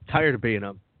 I'm tired of being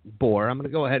a bore. I'm going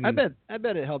to go ahead and... I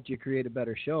bet it helped you create a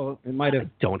better show. It might have... I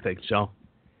don't think so.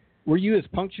 Were you as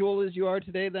punctual as you are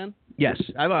today then? Yes,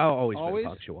 I've always been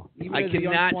punctual. Even I as a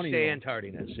young cannot 20-year-old. stand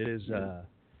tardiness. It is...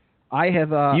 I have...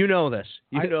 you know this.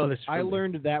 You know this. I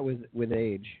learned that with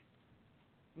age.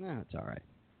 No, it's all right.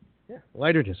 Yeah,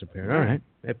 lighter disappeared. All right.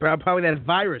 Probably that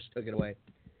virus took it away.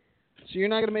 So you're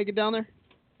not going to make it down there?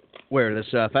 Where, this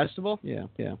festival? Yeah.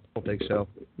 I don't think so.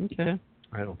 Okay.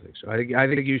 I don't think so. I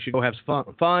think you should go have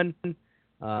fun.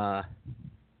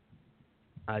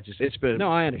 It's been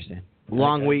No, I understand. a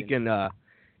long week, and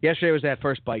yesterday was that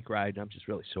first bike ride, and I'm just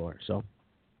really sore. So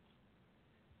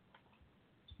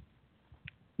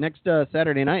next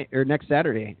Saturday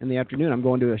in the afternoon, I'm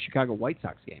going to a Chicago White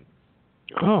Sox game.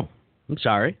 Oh, I'm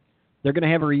sorry. They're going to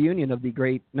have a reunion of the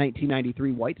great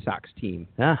 1993 White Sox team.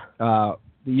 Yeah.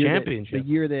 The Championship. The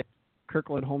year that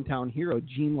Kirkland hometown hero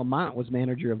Gene Lamont was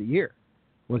manager of the year.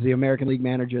 Was the American League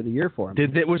manager of the year for him.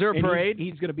 Was there a parade?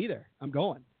 He's going to be there. I'm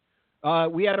going.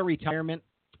 We had a retirement.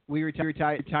 We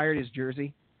retired his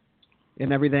jersey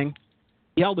and everything.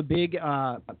 He held a big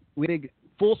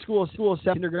full school of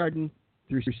kindergarten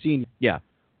through senior. Yeah.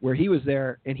 Where he was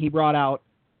there, and he brought out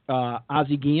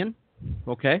Ozzie Guillen.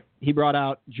 Okay. He brought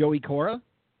out Joey Cora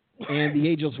and the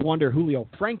Ageless Wonder Julio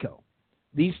Franco.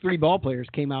 These three ball players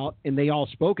came out, and they all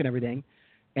spoke and everything.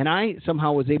 And I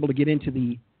somehow was able to get into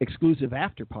the exclusive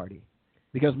after party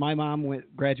because my mom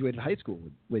graduated high school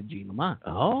with Gene Lamont.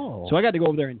 Oh. So I got to go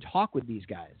over there and talk with these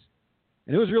guys.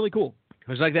 And it was really cool. It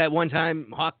was like that one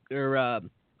time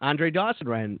Andre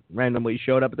Dawson randomly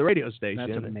showed up at the radio station.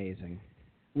 That's amazing.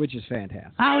 Which is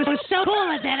fantastic. I was so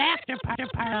cool at that after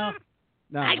party.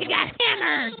 No, I got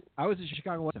hammered. I was a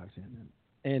Chicago White Sox fan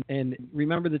then. And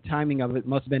remember the timing of it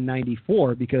must have been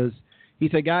 94 because he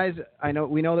said, guys,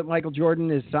 we know that Michael Jordan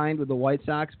is signed with the White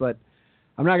Sox, but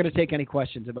I'm not going to take any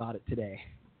questions about it today.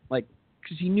 Like,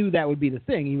 because he knew that would be the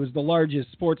thing. He was the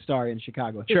largest sports star in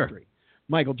Chicago history. Sure.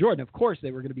 Michael Jordan, of course,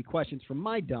 there were going to be questions from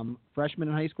my dumb freshman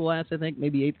in high school ass, I think,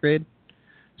 maybe 8th grade,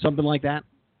 something like that.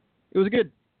 It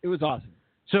was awesome.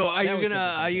 So are you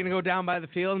gonna go down by the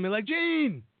field and be like,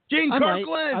 Gene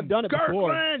Kirkland? I've done it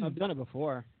before. Kirkland! I've done it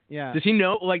before. Yeah. Does he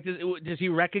know? Like, does he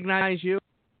recognize you?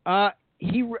 I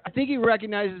think he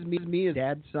recognizes me as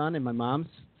dad's son and my mom's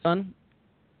son.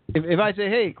 If I say,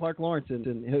 hey, Clark Lawrence,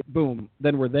 and boom,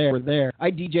 then we're there.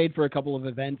 I DJ'd for a couple of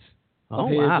events of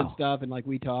his and stuff, and like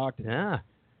we talked. Yeah.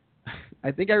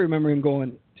 I think I remember him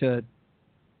going to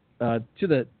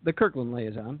the Kirkland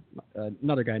liaison,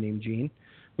 another guy named Gene,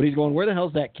 but he's going, where the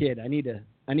hell's that kid? I need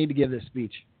to give this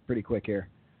speech pretty quick here.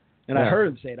 And I heard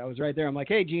him say it. I was right there. I'm like,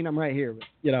 hey, Gene, I'm right here.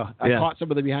 But, I caught some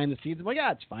of the behind the scenes. I'm like,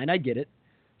 it's fine. I get it.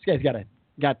 This guy's got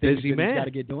things he's got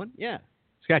to get doing. Yeah.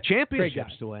 He's got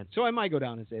championships to win. So I might go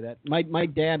down and say that. My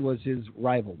dad was his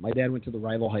rival. My dad went to the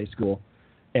rival high school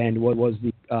and was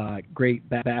the great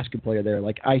basketball player there.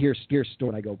 Like, I hear stories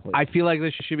when I go play. I feel like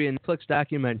this should be a Netflix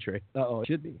documentary. It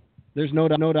should be. There's no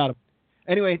doubt.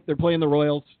 Anyway, they're playing the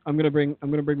Royals. I'm gonna bring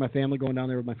my family going down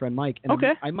there with my friend Mike. And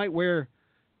okay. I might wear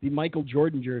the Michael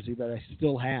Jordan jersey that I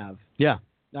still have. Yeah.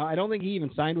 Now, I don't think he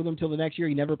even signed with them until the next year.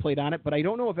 He never played on it, but I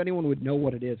don't know if anyone would know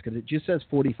what it is because it just says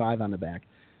 45 on the back.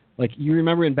 Like, you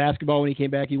remember in basketball when he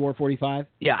came back, he wore 45?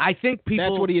 Yeah, I think people...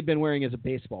 That's what he had been wearing as a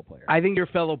baseball player. I think your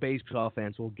fellow baseball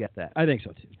fans will get that. I think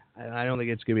so, too. I don't think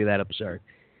it's going to be that absurd.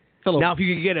 Now, if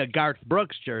you could get a Garth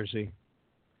Brooks jersey...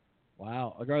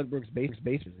 Wow, a Garth Brooks base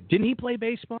jersey. Didn't he play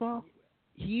baseball?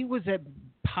 He was at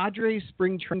Padres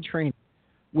spring training,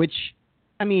 which,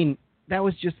 I mean, that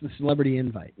was just the celebrity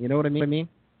invite. You know what I mean?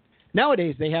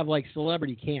 Nowadays, they have, like,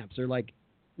 celebrity camps or, like,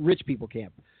 rich people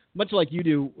camp. Much like you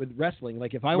do with wrestling.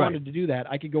 Like, if I wanted to do that,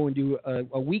 I could go and do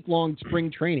a week-long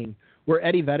spring training where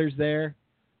Eddie Vedder's there.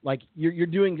 Like, you're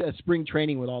doing a spring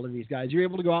training with all of these guys. You're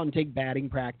able to go out and take batting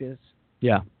practice.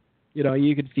 Yeah. You know,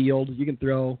 you can field, you can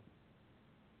throw.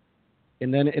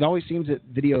 And then it always seems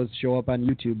that videos show up on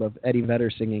YouTube of Eddie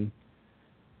Vedder singing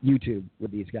YouTube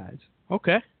with these guys.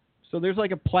 Okay. So there's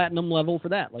like a platinum level for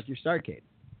that, like your Starcade.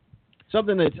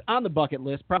 Something that's on the bucket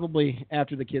list, probably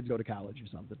after the kids go to college or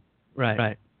something.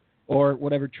 Right. Or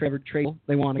whatever trade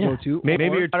they want to go to. Maybe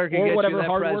your daughter can get whatever you that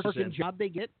hard-working job they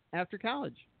get after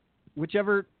college.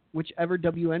 Whichever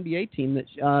WNBA team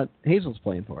that Hazel's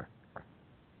playing for.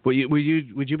 Would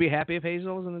you be happy if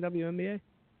Hazel was in the WNBA?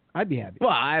 I'd be happy.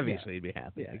 Well, obviously you'd be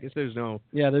happy. Yeah. I guess there's no...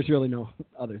 Yeah, there's really no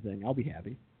other thing. I'll be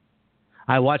happy.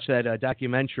 I watched that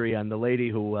documentary on the lady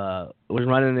who was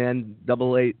running the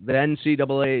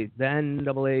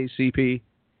NAACP,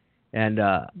 and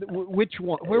which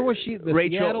one? Where was she? The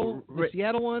Rachel,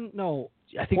 Seattle one? No,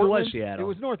 I think Portland? It was Seattle. It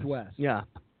was Northwest. Yeah.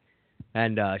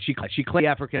 And she claimed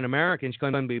African American. She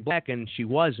claimed to be black, and she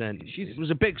wasn't. It was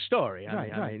a big story.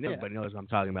 I mean, everybody knows what I'm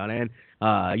talking about. And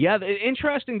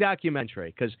interesting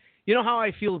documentary, because you know how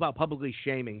I feel about publicly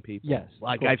shaming people. Yes.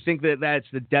 Like I think that's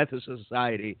the death of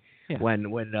society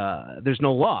when there's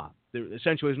no law.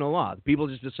 Essentially, there's no law. People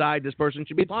just decide this person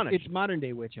should be punished. It's modern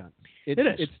day witch hunt. It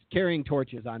is. It's carrying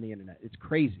torches on the internet. It's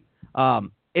crazy.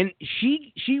 And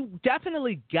she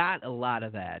definitely got a lot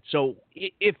of that. So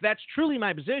if that's truly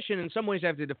my position, in some ways I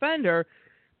have to defend her.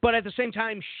 But at the same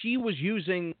time, she was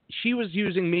using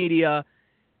media,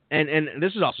 and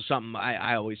this is also something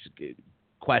I always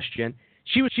question.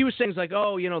 She was saying things like,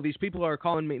 oh, these people are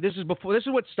calling me. This is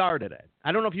what started it.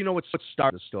 I don't know if you know what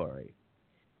started the story.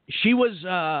 She was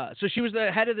she was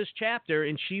the head of this chapter,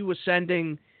 and she was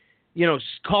sending,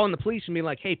 calling the police and being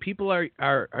like, hey, people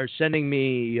are sending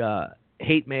me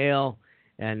hate mail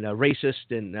and racist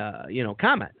and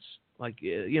comments, like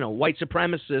white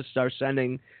supremacists are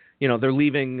sending, they're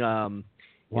leaving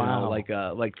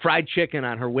like fried chicken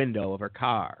on her window of her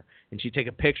car, and she'd take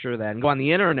a picture of that and go on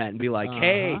the internet and be like,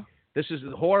 hey, this is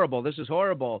horrible,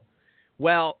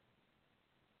 well,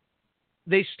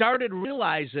 they started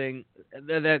realizing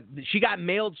that she got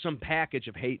mailed some package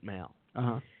of hate mail.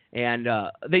 And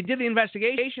they did the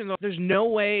investigation. There's no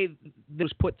way this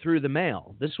was put through the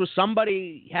mail. This was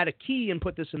somebody had a key and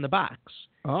put this in the box.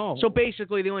 Oh. So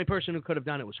basically, the only person who could have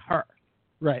done it was her.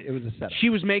 Right. It was a setup. She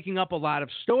was making up a lot of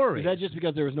stories. Is that just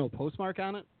because there was no postmark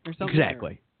on it or something?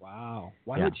 Exactly. Wow.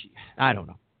 Why would she? I don't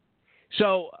know.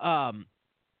 So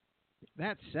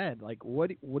that said, like, what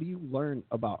do you learn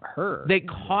about her? They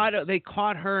caught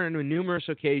her on numerous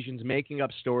occasions making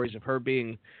up stories of her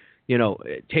being,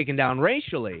 taken down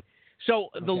racially. So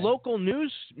the local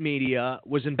news media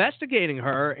was investigating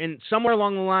her, and somewhere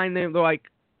along the line they were like,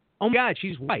 oh my God,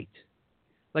 she's white.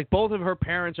 Like both of her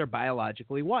parents are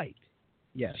biologically white.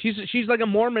 Yes. She's like a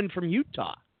Mormon from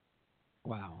Utah.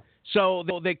 Wow. So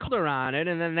they called her on it,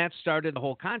 and then that started the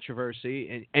whole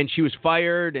controversy, and she was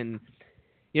fired, and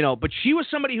but she was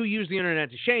somebody who used the internet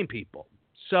to shame people.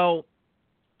 So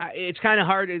it's kind of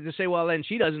hard to say, well, then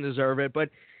she doesn't deserve it, but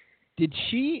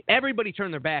everybody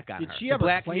turned their back on her. Did she the ever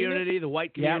black claim community, it? the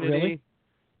white community. Yeah, really?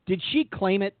 Did she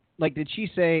claim it? Like, did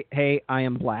she say, hey, I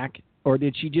am black? Or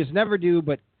did she just never do,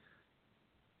 but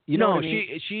know what I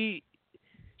mean?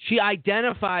 She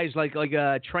identifies like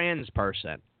a trans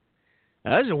person.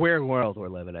 Now, this is a weird world we're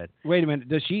living in. Wait a minute.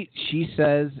 Does she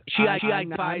says she I'm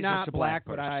identifies not as a black,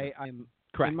 black but person. I'm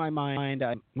correct. In my mind,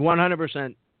 I'm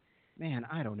 100%. Man,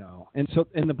 I don't know. And so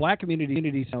in the black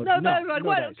community, come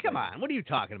on, what are you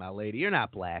talking about, lady? You're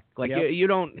not black. Like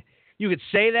you could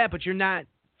say that, but you're not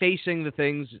facing the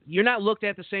things. You're not looked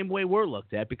at the same way we're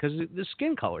looked at because the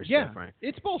skin color is different.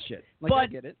 It's bullshit. But I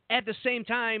get it. At the same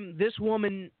time, this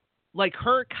woman, like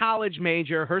her college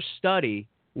major, her study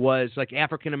was like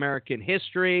African American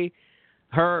history.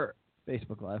 Her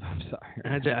Facebook Live. I'm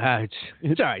sorry.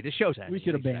 It's all right. The show's ending. We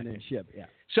should abandon ship. Yeah.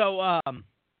 So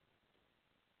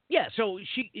so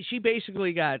she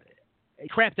basically got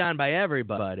crapped on by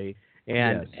everybody,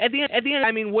 and at the end,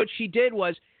 I mean, what she did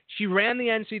was she ran the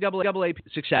NCAA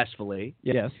successfully.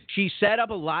 Yes. She set up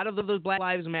a lot of those Black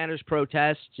Lives Matters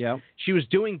protests. Yeah. She was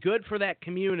doing good for that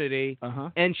community,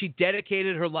 and she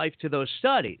dedicated her life to those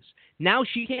studies. Now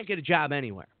she can't get a job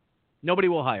anywhere. Nobody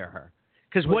will hire her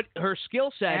because what her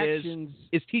skill set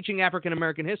is teaching African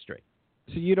American history.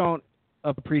 So you don't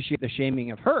appreciate the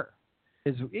shaming of her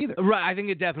either. Right. I think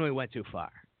it definitely went too far.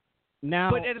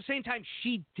 Now, but at the same time,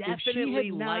 she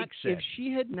definitely likes it. If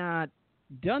she had not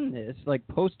done this, like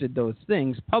posted those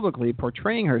things publicly,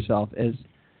 portraying herself as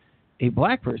a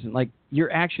black person, like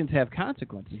your actions have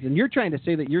consequences, and you're trying to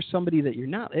say that you're somebody that you're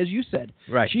not, as you said.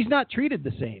 Right. She's not treated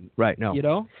the same. Right.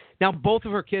 No. Now both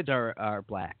of her kids are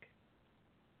black.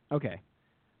 Okay.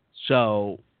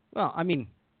 So. Well, I mean,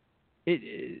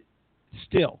 it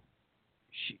still.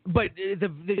 But the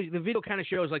video kind of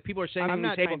shows like people are saying I'm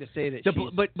not trying to say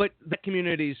that but the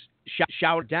community's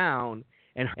showered down,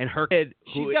 and her kid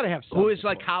she's got to have who is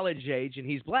like college age and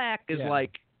he's black is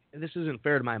like, this isn't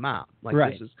fair to my mom. Like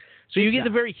this is so you get the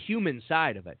very human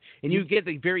side of it, and you get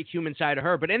the very human side of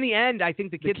her. But in the end, I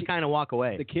think the kids kind of walk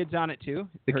away. The kids on it too.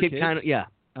 The kid kind of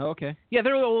Oh, okay. Yeah,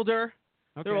 they're older.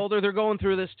 Okay. They're older. They're going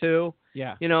through this too.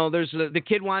 Yeah. There's the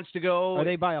kid wants to go. Are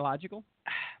they biological?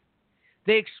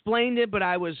 They explained it, but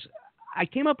I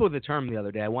came up with a term the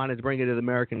other day. I wanted to bring it to the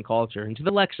American culture, into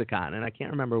the lexicon, and I can't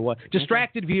remember what.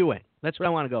 Distracted viewing. That's what I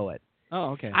want to go with.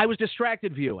 Oh, okay. I was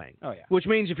distracted viewing. Oh, yeah. Which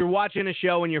means if you're watching a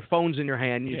show and your phone's in your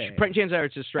hand, chances are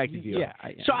it's distracted viewing.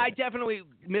 Yeah. I definitely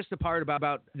missed the part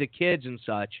about the kids and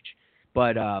such.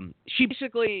 But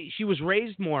she was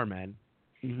raised Mormon,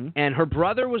 and her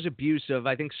brother was abusive,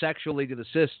 I think sexually, to the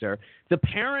sister. The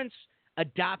parents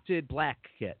adopted black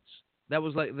kids. That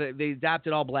was like they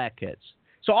adopted all black kids.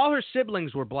 So all her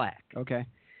siblings were black. Okay.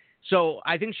 So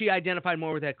I think she identified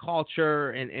more with that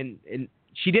culture, and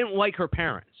she didn't like her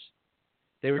parents.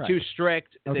 They were too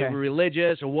strict. Okay. They were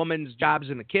religious. A woman's job's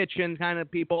in the kitchen kind of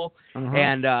people.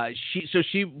 And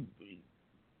she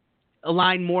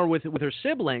aligned more with her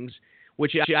siblings,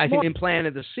 which I think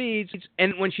implanted the seeds.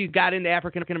 And when she got into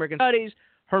African American studies,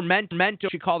 her mentor,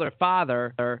 she called her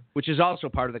father, which is also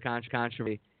part of the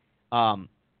controversy,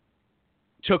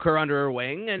 took her under her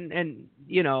wing, and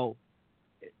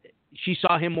she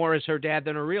saw him more as her dad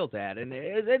than her real dad. And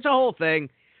it's a whole thing.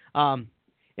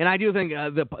 And I do think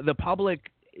the public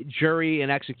jury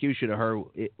and execution of her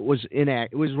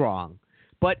was wrong.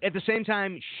 But at the same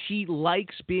time, she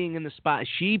likes being in the spot.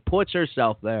 She puts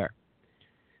herself there.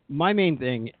 My main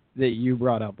thing that you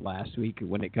brought up last week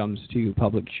when it comes to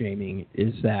public shaming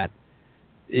is that,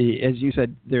 as you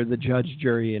said, they're the judge,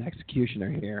 jury, and executioner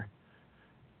here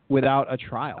without a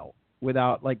trial,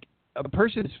 without, like, a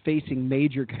person is facing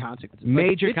major consequences.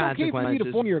 It's okay for you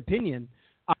to form your opinion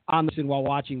on this and while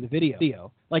watching the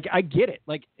video. Like, I get it.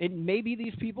 Like, maybe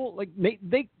these people, like,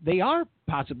 they are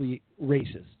possibly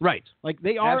racist. Right. Like,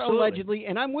 they are Absolutely. Allegedly,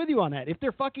 and I'm with you on that. If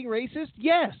they're fucking racist,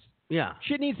 yes. Yeah.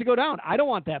 Shit needs to go down. I don't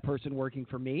want that person working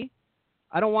for me.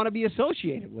 I don't want to be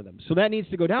associated with them. So that needs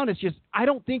to go down. It's just, I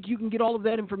don't think you can get all of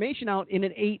that information out in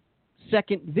an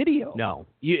 8-second video. No.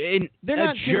 They're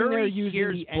not sitting there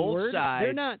using the both sides.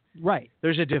 They're not. Right.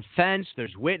 There's a defense.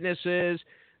 There's witnesses.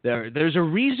 There's a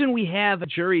reason we have a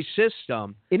jury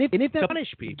system and if to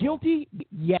punish people. Guilty,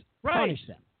 yes, right. Punish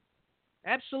them.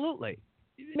 Absolutely.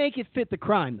 Make it fit the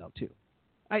crime, though, too.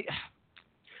 I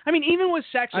mean, even with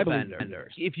sex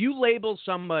offenders, if you label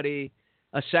somebody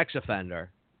a sex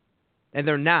offender and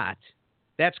they're not,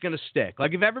 that's going to stick.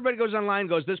 Like, if everybody goes online and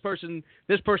goes, this person's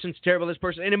terrible,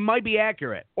 and it might be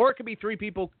accurate, or it could be 3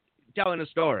 people telling a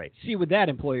story. See, with that,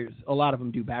 employers, a lot of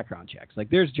them do background checks. Like,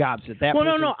 there's jobs that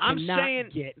I'm cannot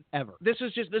saying get ever. This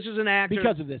is an actor.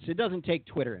 Because of this. It doesn't take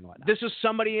Twitter and whatnot. This is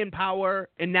somebody in power,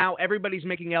 and now everybody's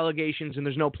making allegations, and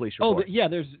there's no police reports.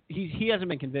 He hasn't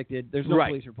been convicted. There's no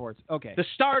police reports. Okay. The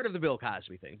start of the Bill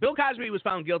Cosby thing. Bill Cosby was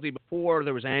found guilty before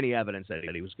there was any evidence that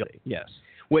he was guilty. Yes.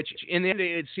 Which, in the end,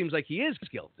 it seems like he is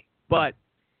guilty. But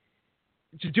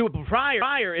to do it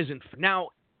prior isn't.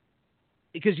 Now,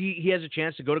 because he has a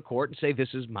chance to go to court and say, this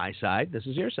is my side, this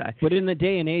is your side. But in the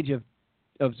day and age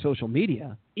of social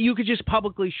media, you could just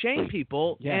publicly shame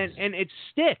people, and it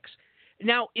sticks.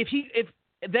 Now, if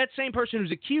that same person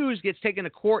who's accused gets taken to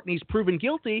court and he's proven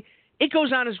guilty, it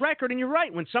goes on his record. And you're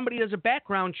right. When somebody does a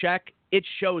background check, it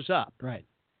shows up. Right.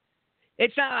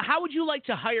 It's not. How would you like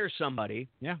to hire somebody?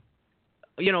 Yeah.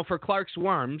 For Clark's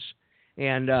Worms.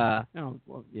 And I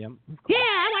want to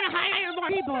hire more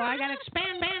people. I got to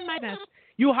expand my business.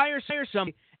 You hire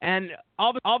somebody, and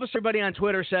all of a sudden everybody on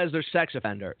Twitter says they're sex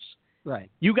offenders. Right.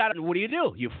 What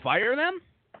do? You fire them?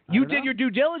 You did your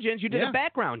due diligence. You did a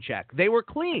background check. They were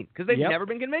clean because they've never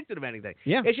been convicted of anything.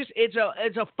 Yeah.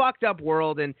 It's a fucked up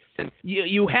world, and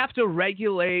you have to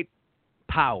regulate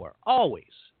power always.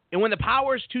 And when the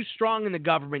power is too strong in the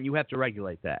government, you have to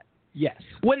regulate that. Yes.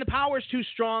 When the power is too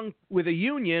strong with a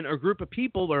union or group of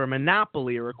people or a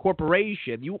monopoly or a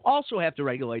corporation, you also have to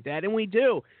regulate that, and we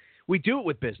do. We do it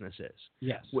with businesses.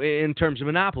 Yes. In terms of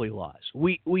monopoly laws.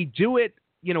 We do it,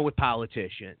 with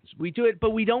politicians. We do it, but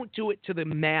we don't do it to the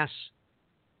mass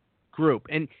group.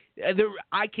 And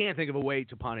I can't think of a way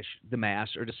to punish the mass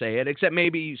or to say it, except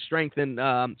maybe strengthen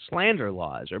slander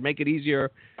laws or make it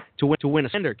easier to win a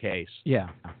slander case. Yeah.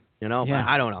 Yeah.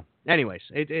 I don't know. Anyways,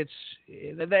 it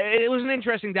was an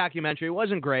interesting documentary. It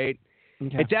wasn't great.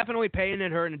 Okay. It definitely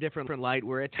painted her in a different light,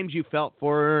 where at times you felt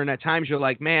for her, and at times you're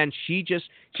like, man, she's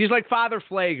like Father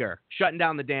Flager shutting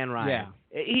down the Dan Ryan.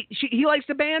 Yeah. He likes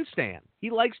to bandstand.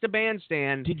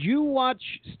 Did you watch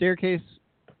Staircase?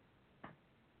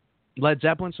 Led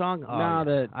Zeppelin song? Oh,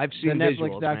 no, I've seen the Netflix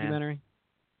visuals, documentary.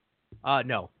 Man.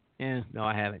 No. Yeah. No,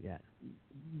 I haven't yet.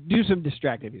 Do some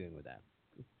distractive viewing with that.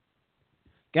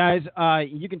 Guys,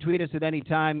 you can tweet us at any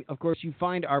time. Of course, you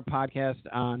find our podcast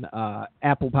on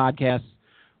Apple Podcasts.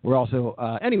 We're also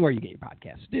anywhere you get your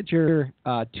podcasts. Stitcher,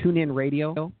 TuneIn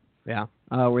Radio. Yeah.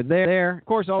 We're there. Of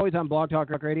course, always on Blog Talk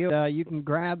Radio. You can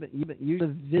use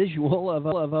the visual of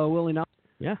Willie Nall.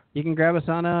 Yeah. You can grab us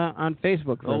on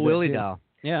Facebook. Willie Doll.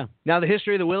 Yeah. Now, the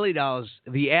history of the Willie dolls,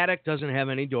 the attic doesn't have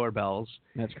any doorbells.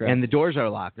 That's correct. And the doors are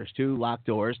locked. There's 2 locked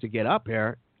doors to get up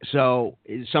here. So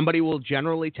somebody will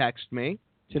generally text me.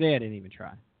 Today I didn't even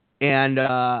try. And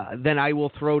then I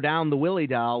will throw down the Willie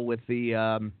doll with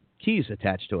the keys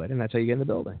attached to it. And that's how you get in the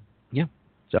building. Yeah.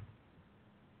 So.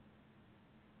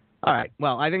 All right.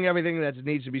 Well, I think everything that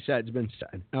needs to be said has been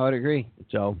said. I would agree.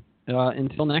 So.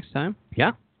 Until next time.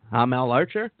 Yeah. I'm Al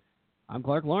Archer. I'm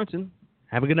Clark Lawrenson.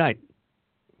 Have a good night.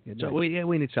 Good So night.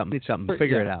 we need something.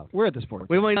 Figure it out. We're at the Sports.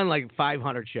 We've only done like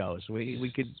 500 shows.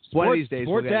 We could one of these days.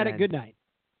 Sports Addict. Good night.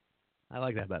 I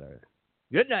like that better.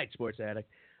 Good night, Sports Addict.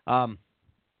 I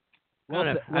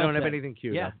don't have anything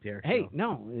queued up here. Hey,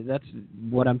 no, that's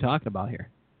what I'm talking about here.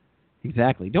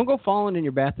 Exactly. Don't go falling in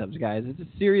your bathtubs, guys. It's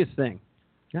a serious thing.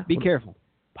 Yeah. Be careful.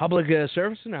 Public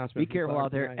service announcement. Be careful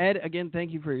out there. Ed, again,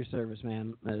 thank you for your service,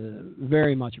 man.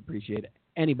 Very much appreciate it.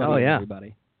 Anybody,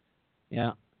 everybody.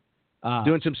 Yeah.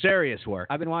 Doing some serious work.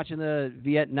 I've been watching the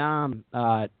Vietnam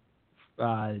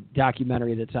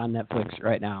documentary that's on Netflix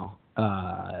right now.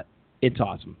 It's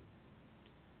awesome.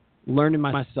 Learning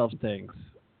myself things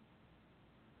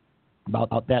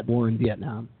about that war in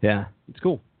Vietnam. Yeah. It's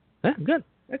cool. Yeah, good.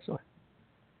 Excellent.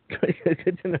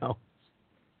 Good to know.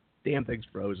 Damn thing's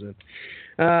frozen.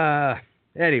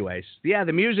 Anyways, yeah,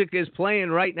 the music is playing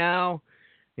right now.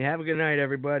 You have a good night,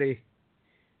 everybody.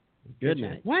 Good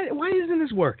night. Why isn't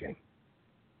this working?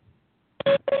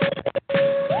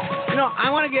 I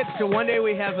want to get to one day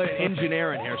we have an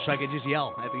engineer in here so I could just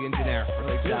yell at the engineer for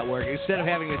like that work instead of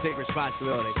having to take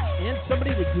responsibility. And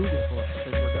somebody would do this for us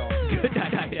as we're going. Good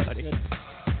night, everybody.